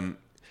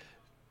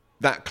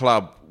 That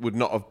club would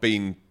not have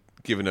been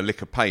given a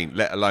lick of paint,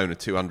 let alone a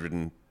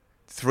 300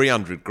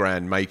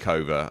 grand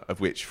makeover,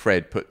 of which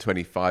Fred put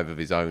 25 grand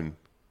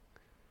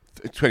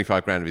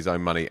of his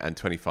own money and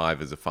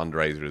 25 as a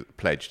fundraiser,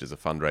 pledged as a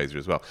fundraiser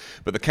as well.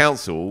 But the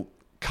council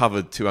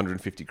covered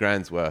 250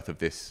 grand's worth of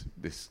this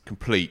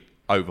complete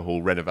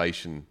overhaul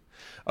renovation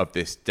of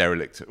this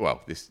derelict,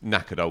 this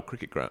knackered old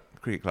cricket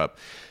club.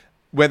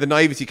 Where the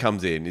naivety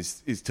comes in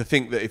is to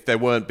think that if there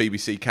weren't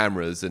BBC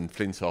cameras and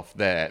Flintoff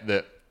there,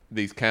 that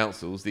these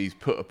councils, these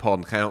put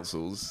upon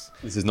councils,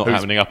 this is not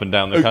happening up and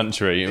down the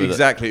country.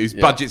 Exactly, whose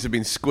budgets have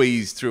been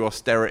squeezed through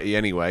austerity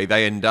anyway.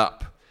 They end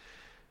up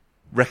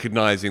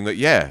recognising that,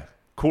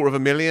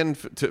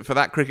 $250,000 for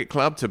that cricket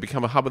club to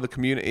become a hub of the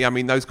community. I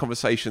mean, those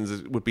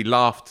conversations would be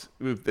laughed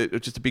with,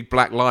 just a big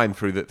black line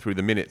through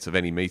the minutes of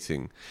any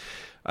meeting.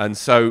 And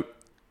so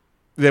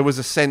there was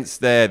a sense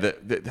there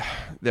that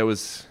it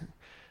was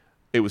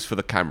for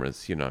the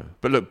cameras,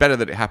 But look, better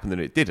that it happened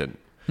than it didn't.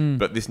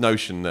 But this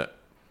notion that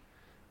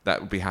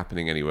would be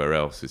happening anywhere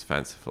else is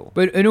fanciful.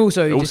 But and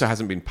also it also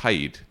hasn't been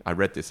paid. I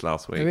read this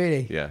last week.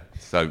 Really? Yeah.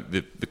 So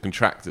the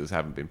contractors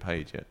haven't been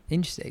paid yet.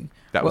 Interesting.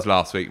 That was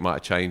last week. Might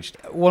have changed.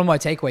 One of my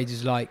takeaways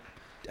is like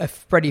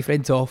Freddie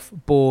Flintoff,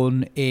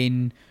 born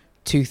in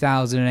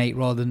 2008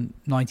 rather than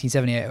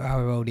 1978, or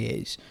however old he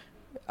is.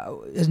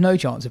 There's no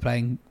chance of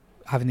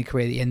having the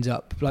career that he ends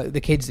up. Like the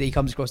kids that he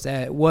comes across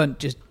there weren't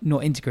just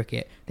not into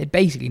cricket. They'd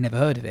basically never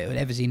heard of it or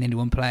never seen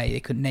anyone play.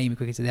 They couldn't name a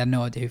cricketer. They had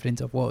no idea who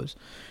Flintoff was.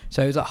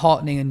 So it was like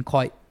heartening and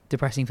quite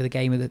depressing for the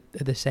game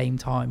at the same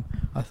time,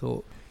 I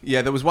thought.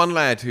 Yeah, there was one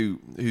lad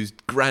whose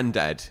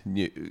granddad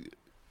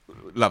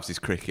loves his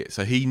cricket,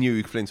 so he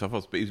knew who Flintoff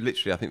was. But he was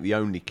literally, I think, the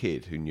only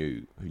kid who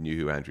knew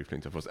who Andrew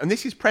Flintoff was. And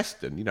this is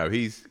Preston. You know,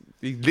 he's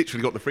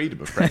literally got the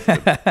freedom of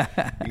Preston.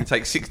 You can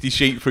take 60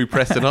 sheep through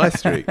Preston High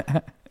Street.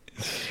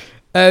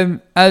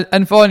 And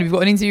finally, we've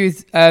got an interview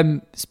with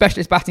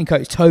specialist batting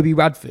coach Toby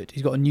Radford,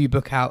 who's got a new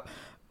book out,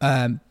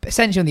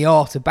 essentially on the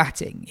art of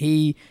batting.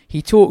 He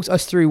talks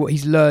us through what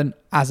he's learned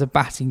as a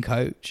batting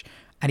coach,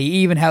 and he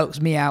even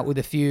helps me out with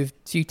a few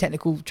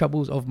technical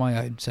troubles of my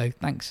own. So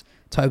thanks,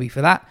 Toby,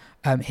 for that.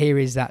 Here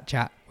is that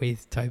chat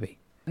with Toby.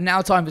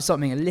 Now time for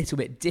something a little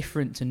bit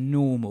different to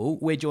normal.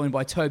 We're joined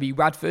by Toby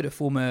Radford, a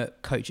former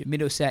coach at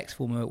Middlesex,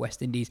 former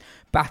West Indies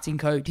batting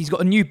coach. He's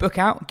got a new book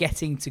out,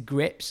 Getting to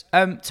Grips.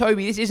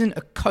 Toby, this isn't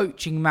a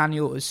coaching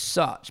manual as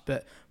such,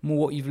 but more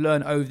what you've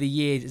learned over the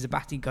years as a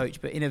batting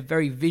coach, but in a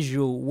very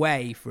visual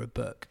way for a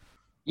book.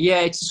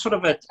 Yeah, it's sort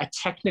of a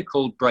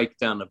technical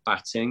breakdown of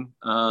batting,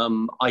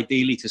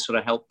 ideally to sort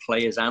of help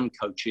players and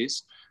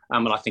coaches.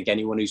 And I think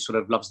anyone who sort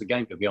of loves the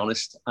game, to be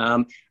honest.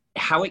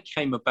 How it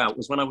came about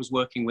was when I was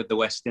working with the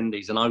West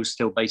Indies and I was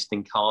still based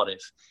in Cardiff.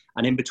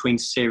 And in between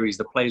series,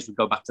 the players would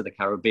go back to the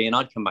Caribbean.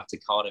 I'd come back to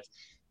Cardiff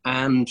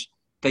and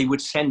they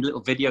would send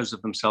little videos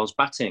of themselves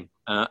batting.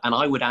 And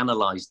I would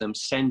analyse them,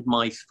 send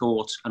my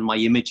thoughts and my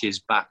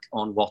images back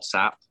on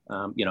WhatsApp,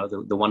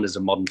 the wonders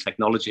of modern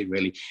technology,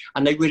 really.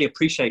 And they really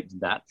appreciated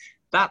that.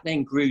 That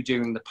then grew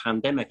during the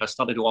pandemic. I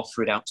started to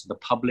offer it out to the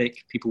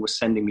public. People were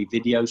sending me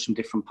videos from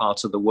different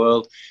parts of the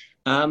world.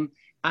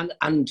 And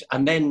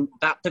then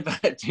that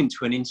developed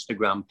into an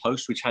Instagram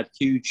post, which had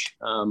huge,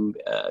 a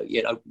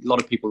lot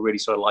of people really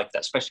sort of liked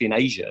that, especially in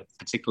Asia,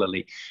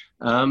 particularly.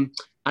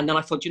 And then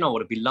I thought,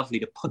 it'd be lovely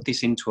to put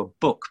this into a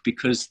book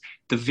because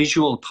the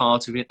visual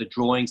part of it, the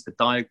drawings, the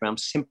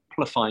diagrams,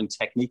 simplifying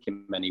technique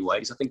in many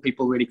ways, I think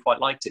people really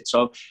quite liked it.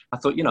 So I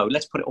thought,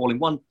 let's put it all in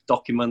one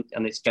document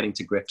and it's getting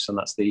to grips. And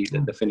that's the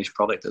finished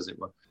product, as it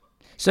were.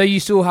 So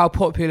you saw how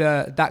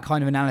popular that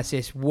kind of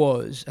analysis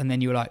was, and then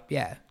you were like,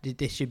 yeah,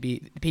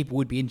 people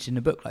would be interested in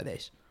a book like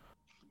this.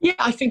 Yeah,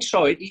 I think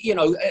so.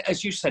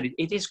 As you said,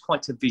 it is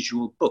quite a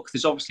visual book.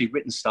 There's obviously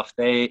written stuff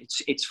there.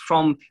 It's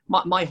from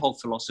my whole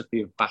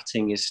philosophy of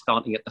batting is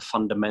starting at the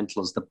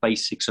fundamentals, the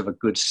basics of a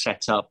good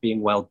setup,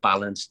 being well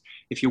balanced.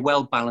 If you're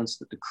well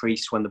balanced at the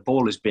crease when the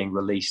ball is being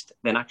released,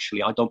 then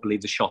actually I don't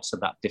believe the shots are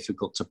that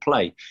difficult to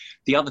play.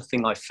 The other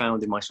thing I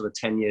found in my sort of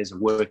 10 years of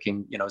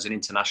working, as an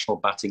international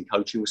batting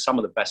coaching with some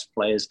of the best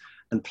players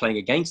and playing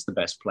against the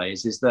best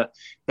players is that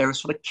there are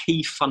sort of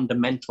key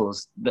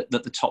fundamentals that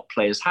the top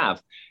players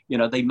have.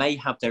 They may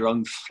have their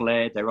own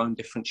flair, their own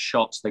different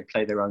shots, they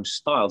play their own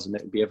styles, and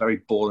it would be a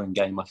very boring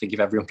game, I think, if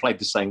everyone played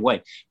the same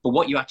way. But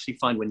what you actually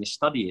find when you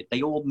study it,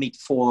 they all meet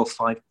 4 or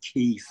 5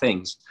 key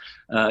things.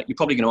 You're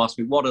probably going to ask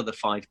me, what are the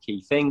 5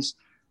 key things?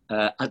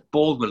 At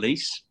ball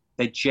release,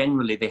 they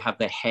have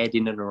their head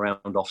in and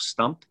around off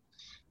stump.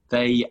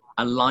 They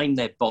align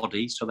their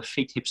body, so the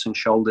feet, hips and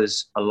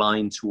shoulders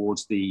align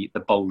towards the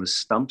bowler's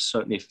stump,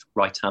 certainly if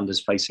right-hander's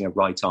facing a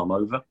right arm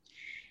over.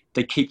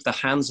 They keep the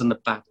hands and the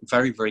bat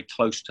very, very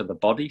close to the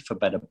body for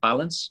better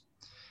balance.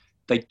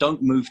 They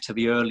don't move to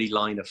the early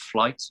line of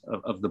flight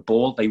of the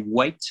ball. They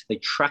wait, they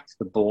track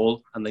the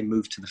ball, and they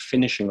move to the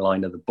finishing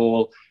line of the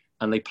ball,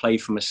 and they play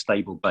from a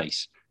stable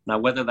base. Now,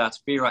 whether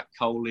that's Virat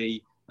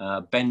Kohli,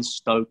 Ben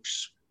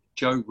Stokes,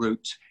 Joe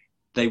Root,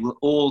 they will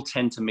all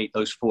tend to meet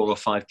those 4 or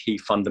 5 key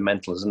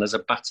fundamentals. And as a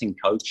batting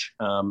coach,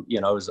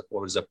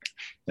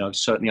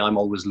 certainly I'm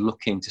always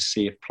looking to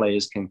see if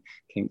players can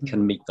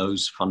meet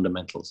those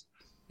fundamentals.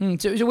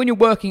 So when you're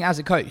working as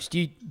a coach,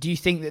 do you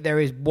think that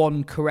there is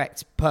one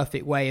correct,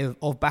 perfect way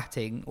of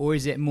batting, or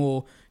is it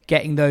more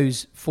getting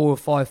those 4 or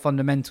 5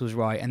 fundamentals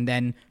right, and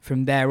then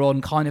from there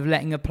on, kind of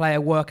letting a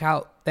player work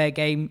out their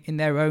game in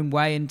their own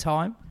way in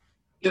time?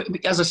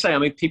 As I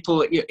say,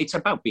 people, it's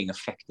about being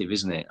effective,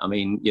 isn't it?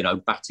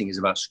 Batting is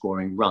about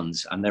scoring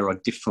runs, and there are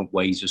different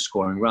ways of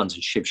scoring runs.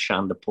 And Shiv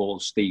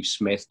Chandapal, Steve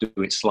Smith do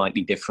it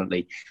slightly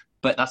differently.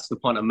 But that's the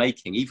point I'm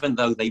making. Even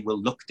though they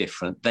will look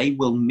different, they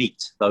will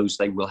meet those.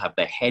 They will have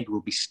their head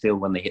will be still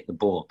when they hit the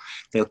ball.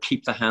 They'll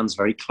keep the hands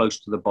very close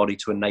to the body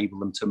to enable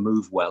them to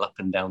move well up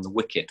and down the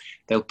wicket.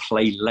 They'll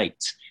play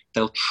late.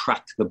 They'll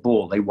track the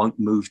ball. They won't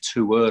move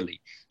too early.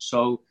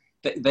 So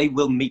they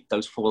will meet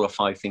those 4 or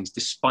 5 things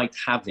despite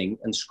having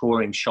and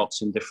scoring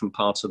shots in different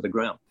parts of the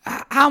ground.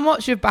 How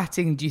much of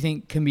batting do you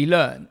think can be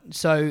learned?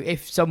 So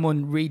if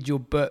someone reads your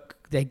book,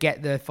 they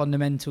get the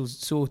fundamentals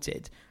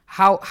sorted.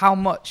 How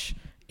much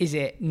is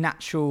it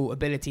natural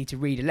ability to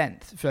read a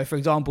length? So, for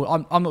example,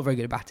 I'm not very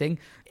good at batting.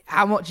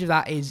 How much of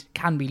that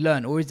can be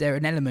learned, or is there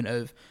an element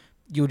of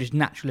your just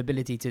natural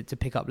ability to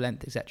pick up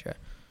length, etc.?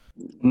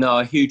 No,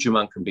 a huge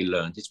amount can be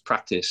learned. It's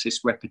practice,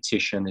 it's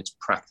repetition, it's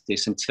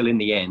practice until in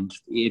the end,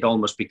 it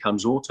almost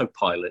becomes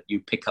autopilot.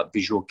 You pick up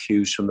visual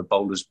cues from the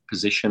bowler's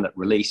position at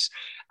release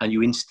and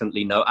you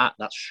instantly know,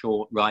 that's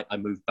short, right, I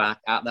move back,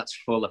 that's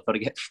full, I've got to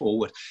get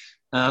forward.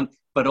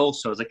 But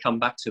also, as I come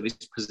back to this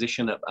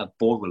position at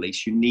ball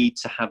release, you need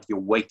to have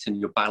your weight and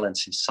your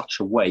balance in such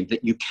a way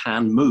that you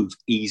can move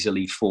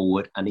easily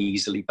forward and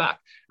easily back.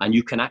 And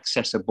you can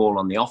access a ball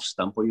on the off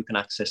stump, or you can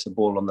access a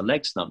ball on the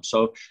leg stump.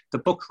 So the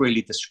book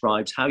really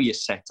describes how you're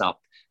set up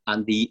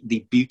and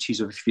the beauties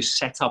of, if you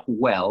set up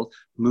well,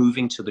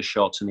 moving to the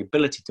shots and the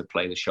ability to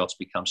play the shots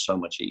becomes so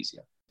much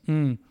easier.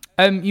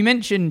 You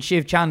mentioned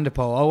Shiv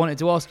Chandapal. I wanted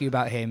to ask you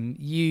about him.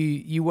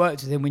 You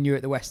worked with him when you were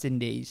at the West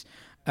Indies.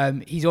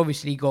 He's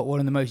obviously got one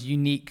of the most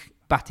unique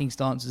batting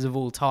stances of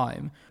all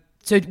time.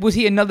 So was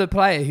he another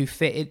player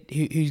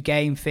whose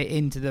game fit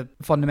into the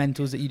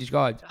fundamentals that you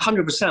described?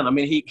 100%. I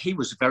mean, he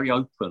was very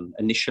open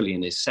initially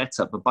in his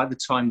setup, but by the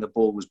time the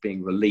ball was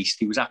being released,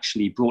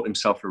 he brought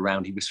himself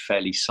around. He was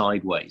fairly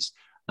sideways.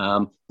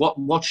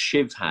 What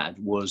Shiv had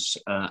was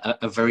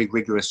a very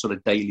rigorous sort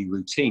of daily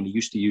routine. He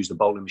used to use the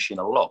bowling machine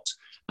a lot,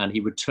 and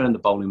he would turn the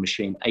bowling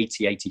machine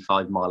 80,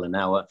 85 mile an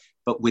hour,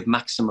 but with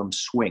maximum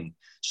swing.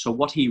 So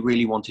what he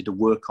really wanted to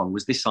work on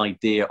was this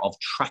idea of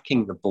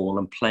tracking the ball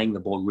and playing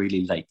the ball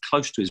really late,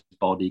 close to his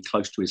body,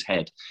 close to his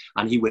head.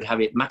 And he would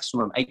have it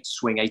maximum 8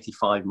 swing,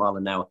 85 mile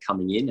an hour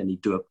coming in, and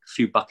he'd do a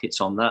few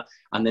buckets on that.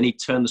 And then he'd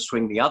turn the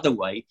swing the other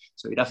way.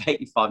 So he'd have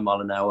 85 mile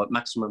an hour,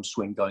 maximum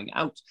swing going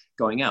out.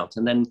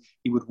 And then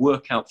he would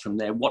work out from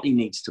there what he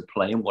needs to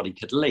play and what he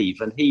could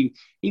leave. And he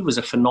was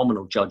a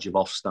phenomenal judge of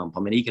off stump. I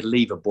mean, he could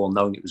leave a ball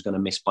knowing it was going to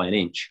miss by an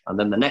inch. And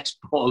then the next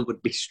ball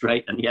would be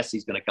straight. And yes,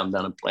 he's going to come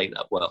down and play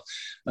that well.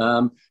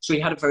 So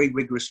he had a very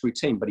rigorous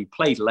routine, but he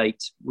played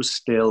late, was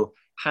still,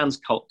 hands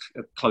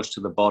close to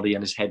the body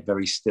and his head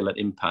very still at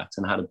impact,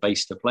 and had a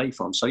base to play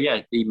from. So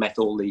yeah, he met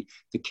all the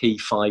key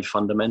 5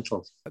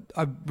 fundamentals.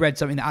 I read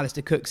something that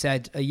Alistair Cook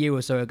said a year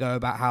or so ago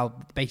about how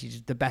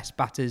basically the best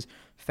batters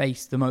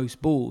face the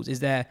most balls. Is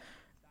there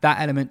that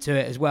element to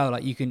it as well?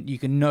 Like you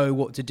can know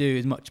what to do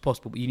as much as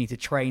possible, but you need to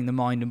train the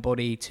mind and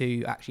body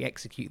to actually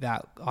execute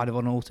that kind of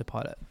on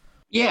autopilot.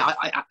 Yeah,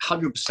 I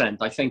 100%.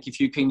 I think if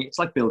you can, it's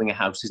like building a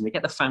house, isn't it?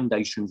 Get the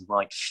foundations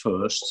right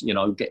first,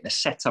 get the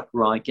setup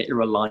right, get your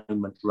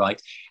alignment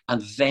right.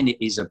 And then it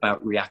is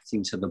about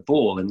reacting to the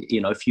ball. And,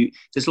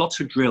 there's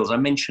lots of drills. I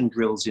mentioned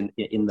drills in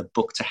the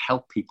book to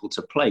help people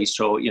to play.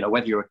 So,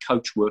 whether you're a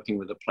coach working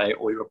with a player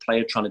or you're a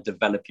player trying to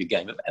develop your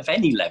game of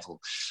any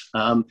level,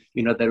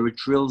 there are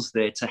drills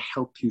there to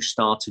help you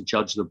start to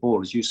judge the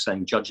ball, as you're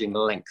saying, judging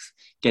length,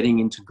 getting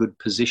into good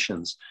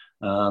positions.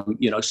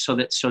 So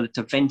that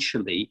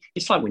eventually,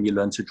 it's like when you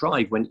learn to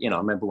drive. I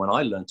remember when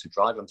I learned to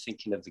drive, I'm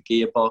thinking of the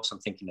gearbox, I'm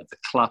thinking of the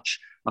clutch.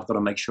 I've got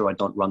to make sure I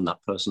don't run that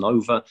person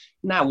over.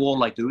 Now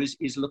all I do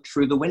is look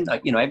through the window.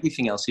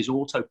 Everything else is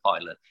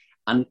autopilot.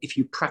 And if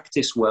you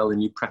practice well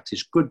and you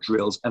practice good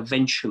drills,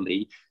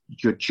 eventually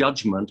your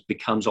judgment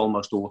becomes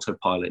almost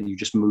autopilot, and you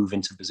just move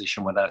into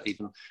position without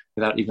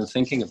even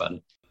thinking about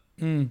it.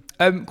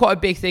 Quite a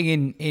big thing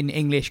in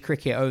English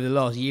cricket over the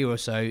last year or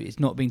so. It's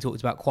not been talked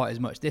about quite as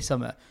much this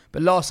summer,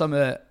 but last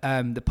summer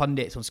the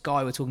pundits on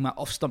Sky were talking about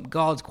off-stump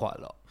guards quite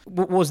a lot.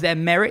 Was there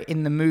merit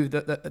in the move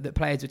that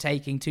players were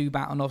taking to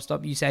bat on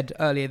off-stump? You said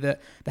earlier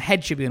that the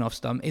head should be on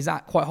off-stump. Is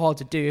that quite hard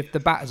to do if the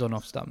batter's on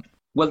off-stump?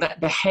 Well,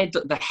 the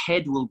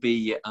head will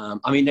be.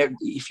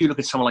 If you look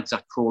at someone like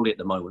Zach Crawley at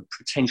the moment,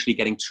 potentially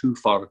getting too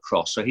far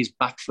across, so his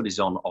back foot is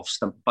on off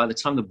stump. By the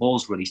time the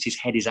ball's released, his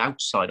head is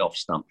outside off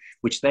stump,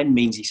 which then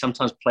means he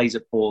sometimes plays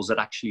at balls that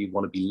actually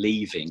want to be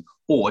leaving.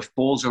 Or if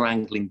balls are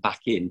angling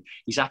back in,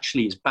 his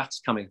bat's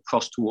coming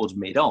across towards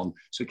mid-on,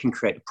 so it can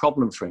create a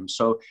problem for him.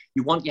 So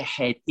you want your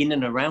head in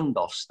and around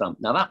off stump.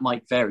 Now that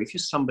might vary. If you're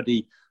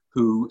somebody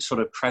who sort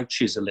of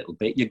crouches a little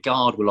bit, your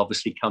guard will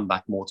obviously come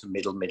back more to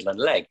middle and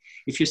leg.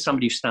 If you're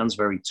somebody who stands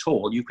very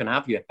tall, you can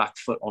have your back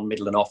foot on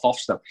middle and off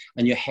stump,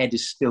 and your head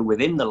is still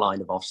within the line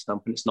of off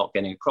stump and it's not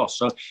getting across.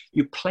 So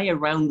you play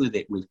around with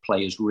it with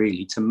players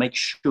really to make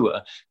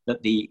sure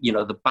that the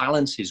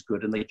balance is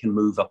good and they can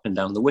move up and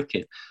down the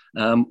wicket.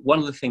 One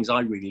of the things I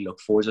really look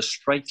for is a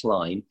straight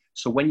line.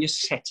 So when you're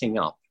setting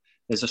up,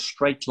 there's a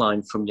straight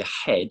line from your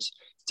head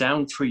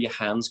down through your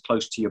hands,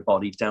 close to your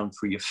body, down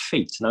through your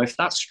feet. Now, if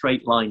that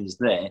straight line is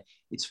there,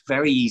 it's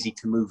very easy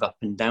to move up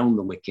and down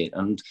the wicket.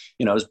 And,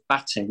 as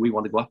batting, we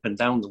want to go up and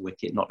down the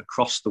wicket, not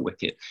across the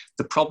wicket.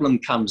 The problem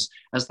comes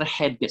as the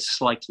head gets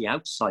slightly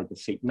outside the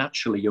feet.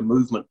 Naturally, your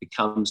movement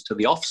becomes to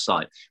the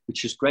offside,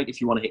 which is great if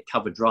you want to hit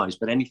cover drives.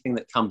 But anything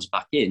that comes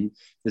back in,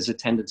 there's a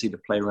tendency to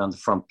play around the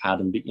front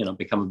pad and,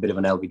 become a bit of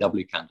an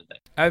LBW candidate.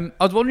 I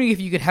was wondering if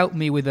you could help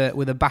me with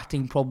a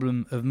batting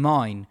problem of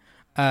mine.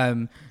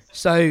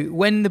 So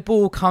when the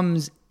ball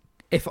comes,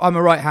 if I'm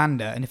a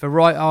right-hander and if a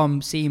right-arm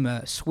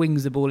seamer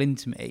swings the ball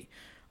into me,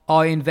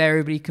 I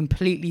invariably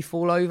completely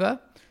fall over.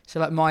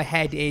 So like my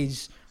head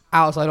is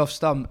outside off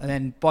stump, and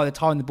then by the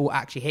time the ball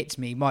actually hits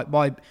me,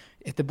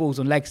 if the ball's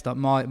on leg stump,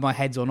 my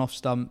head's on off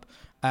stump,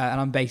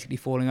 and I'm basically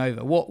falling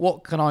over.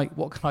 What can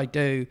I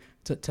do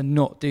to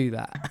not do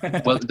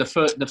that? Well,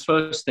 the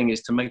first thing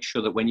is to make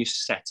sure that when you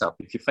set up,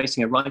 if you're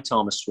facing a right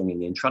armer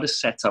swinging in, try to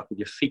set up with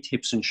your feet,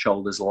 hips and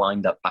shoulders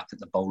lined up back at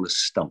the bowler's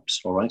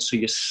stumps, all right? So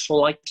you're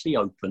slightly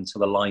open to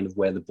the line of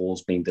where the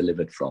ball's being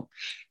delivered from.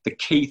 The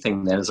key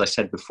thing then, as I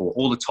said before,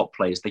 all the top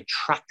players, they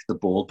track the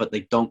ball, but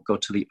they don't go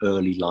to the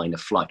early line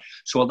of flight.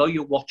 So although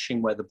you're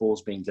watching where the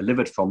ball's being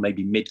delivered from,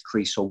 maybe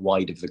mid-crease or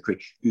wide of the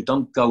crease, you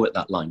don't go at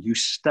that line. You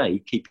stay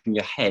keeping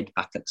your head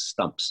back at the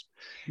stumps.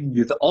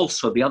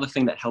 Also, the other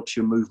thing that helps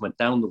your movement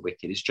down the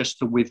wicket is just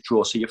to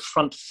withdraw. So your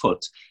front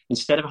foot,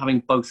 instead of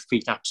having both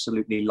feet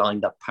absolutely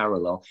lined up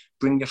parallel,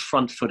 bring your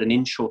front foot an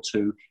inch or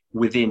two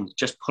within,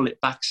 just pull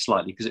it back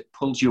slightly because it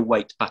pulls your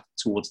weight back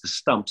towards the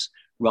stumps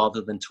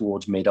rather than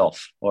towards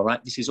mid-off, all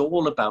right? This is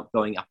all about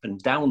going up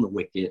and down the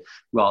wicket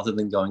rather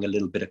than going a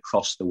little bit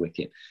across the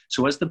wicket.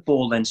 So as the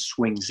ball then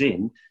swings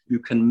in, you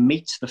can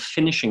meet the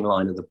finishing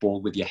line of the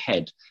ball with your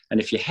head. And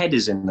if your head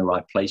is in the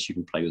right place, you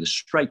can play with a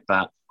straight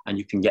bat and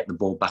you can get the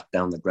ball back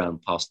down the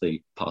ground past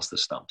the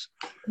stumps.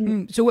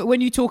 So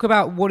when you talk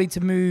about wanting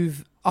to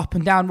move up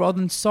and down rather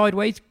than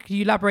sideways, can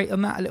you elaborate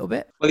on that a little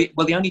bit?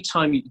 Well, the only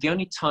time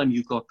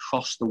you go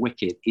across the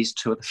wicket is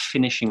to the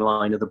finishing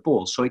line of the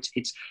ball. So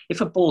it's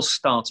if a ball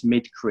starts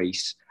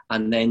mid-crease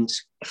and then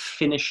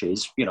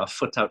finishes, a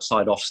foot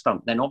outside off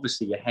stump, then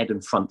obviously your head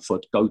and front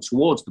foot go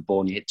towards the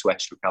ball and you hit to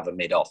extra cover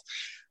mid-off.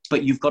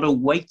 But you've got to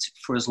wait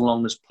for as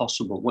long as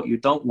possible. What you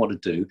don't want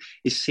to do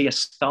is see a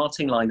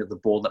starting line of the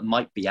ball that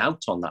might be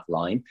out on that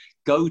line,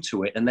 go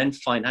to it and then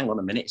find, hang on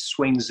a minute, it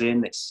swings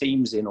in, it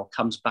seams in or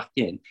comes back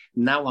in.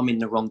 Now I'm in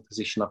the wrong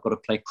position. I've got to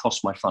play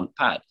across my front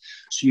pad.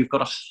 So you've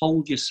got to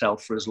hold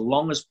yourself for as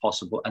long as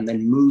possible and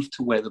then move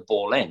to where the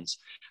ball ends.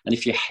 And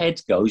if your head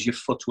goes, your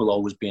foot will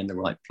always be in the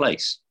right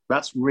place.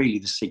 That's really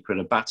the secret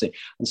of batting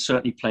and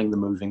certainly playing the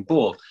moving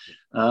ball.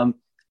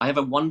 I have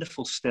a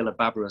wonderful still of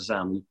Babar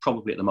Azam, who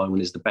probably at the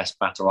moment is the best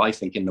batter, I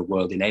think, in the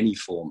world in any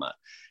format.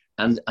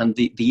 And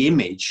the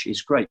image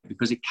is great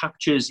because it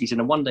captures, he's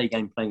in a one-day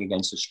game playing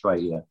against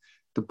Australia.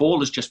 The ball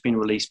has just been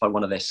released by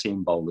one of their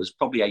seam bowlers,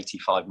 probably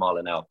 85 mile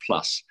an hour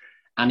plus,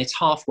 and it's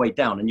halfway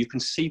down, and you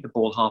can see the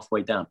ball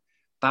halfway down.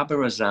 Babar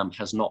Azam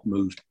has not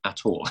moved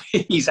at all.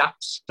 He's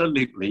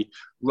absolutely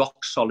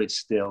rock solid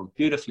still,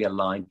 beautifully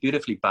aligned,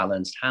 beautifully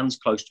balanced, hands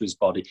close to his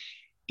body.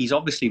 He's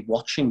obviously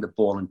watching the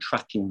ball and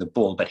tracking the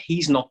ball, but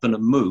he's not going to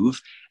move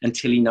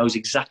until he knows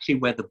exactly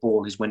where the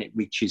ball is when it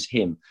reaches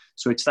him.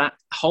 So it's that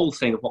whole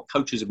thing of what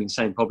coaches have been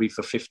saying probably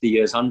for 50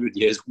 years, 100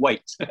 years,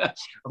 wait.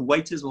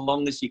 Wait as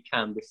long as you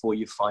can before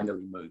you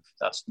finally move.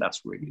 That's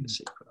really the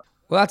secret.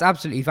 Well, that's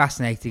absolutely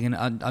fascinating,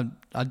 and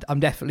I'm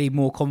definitely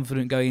more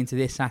confident going into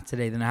this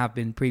Saturday than I have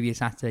been previous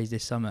Saturdays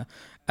this summer.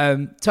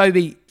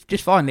 Toby,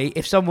 just finally,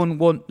 if someone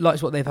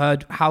likes what they've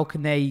heard, how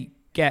can they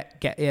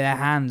get their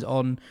hands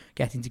on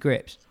Getting to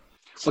Grips?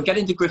 Well,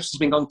 Getting to Grips has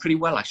been going pretty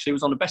well, actually. It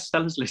was on the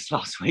bestsellers list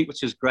last week,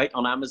 which is great,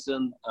 on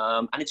Amazon.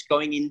 And it's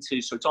going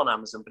into, so it's on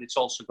Amazon, but it's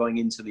also going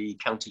into the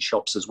county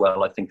shops as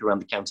well, I think, around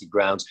the county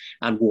grounds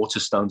and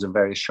Waterstones and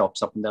various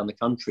shops up and down the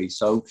country.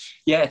 So,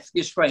 yeah,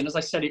 it's great. And as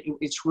I said,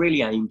 it's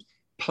really aimed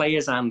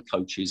players and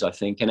coaches, I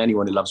think, and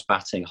anyone who loves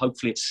batting.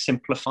 Hopefully it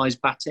simplifies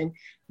batting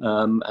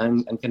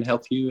and can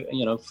help you,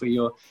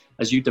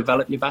 as you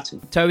develop your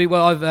batting. Toby,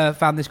 well, I've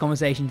found this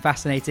conversation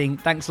fascinating.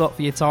 Thanks a lot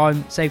for your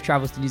time. Safe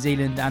travels to New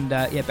Zealand, and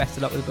best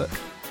of luck with the book.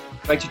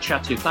 Great to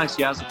chat to you. Thanks,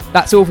 Yaz.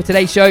 That's all for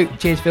today's show.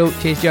 Cheers, Phil.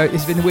 Cheers, Joe.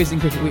 This has been the Wisden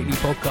Cricket Weekly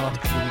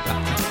podcast. We'll be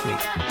back next week.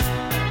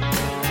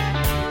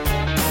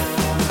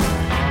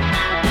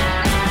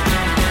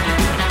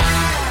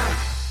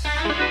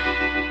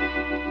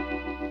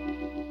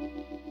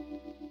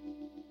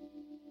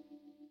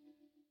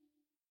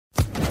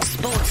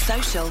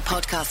 Social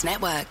Podcast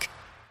Network.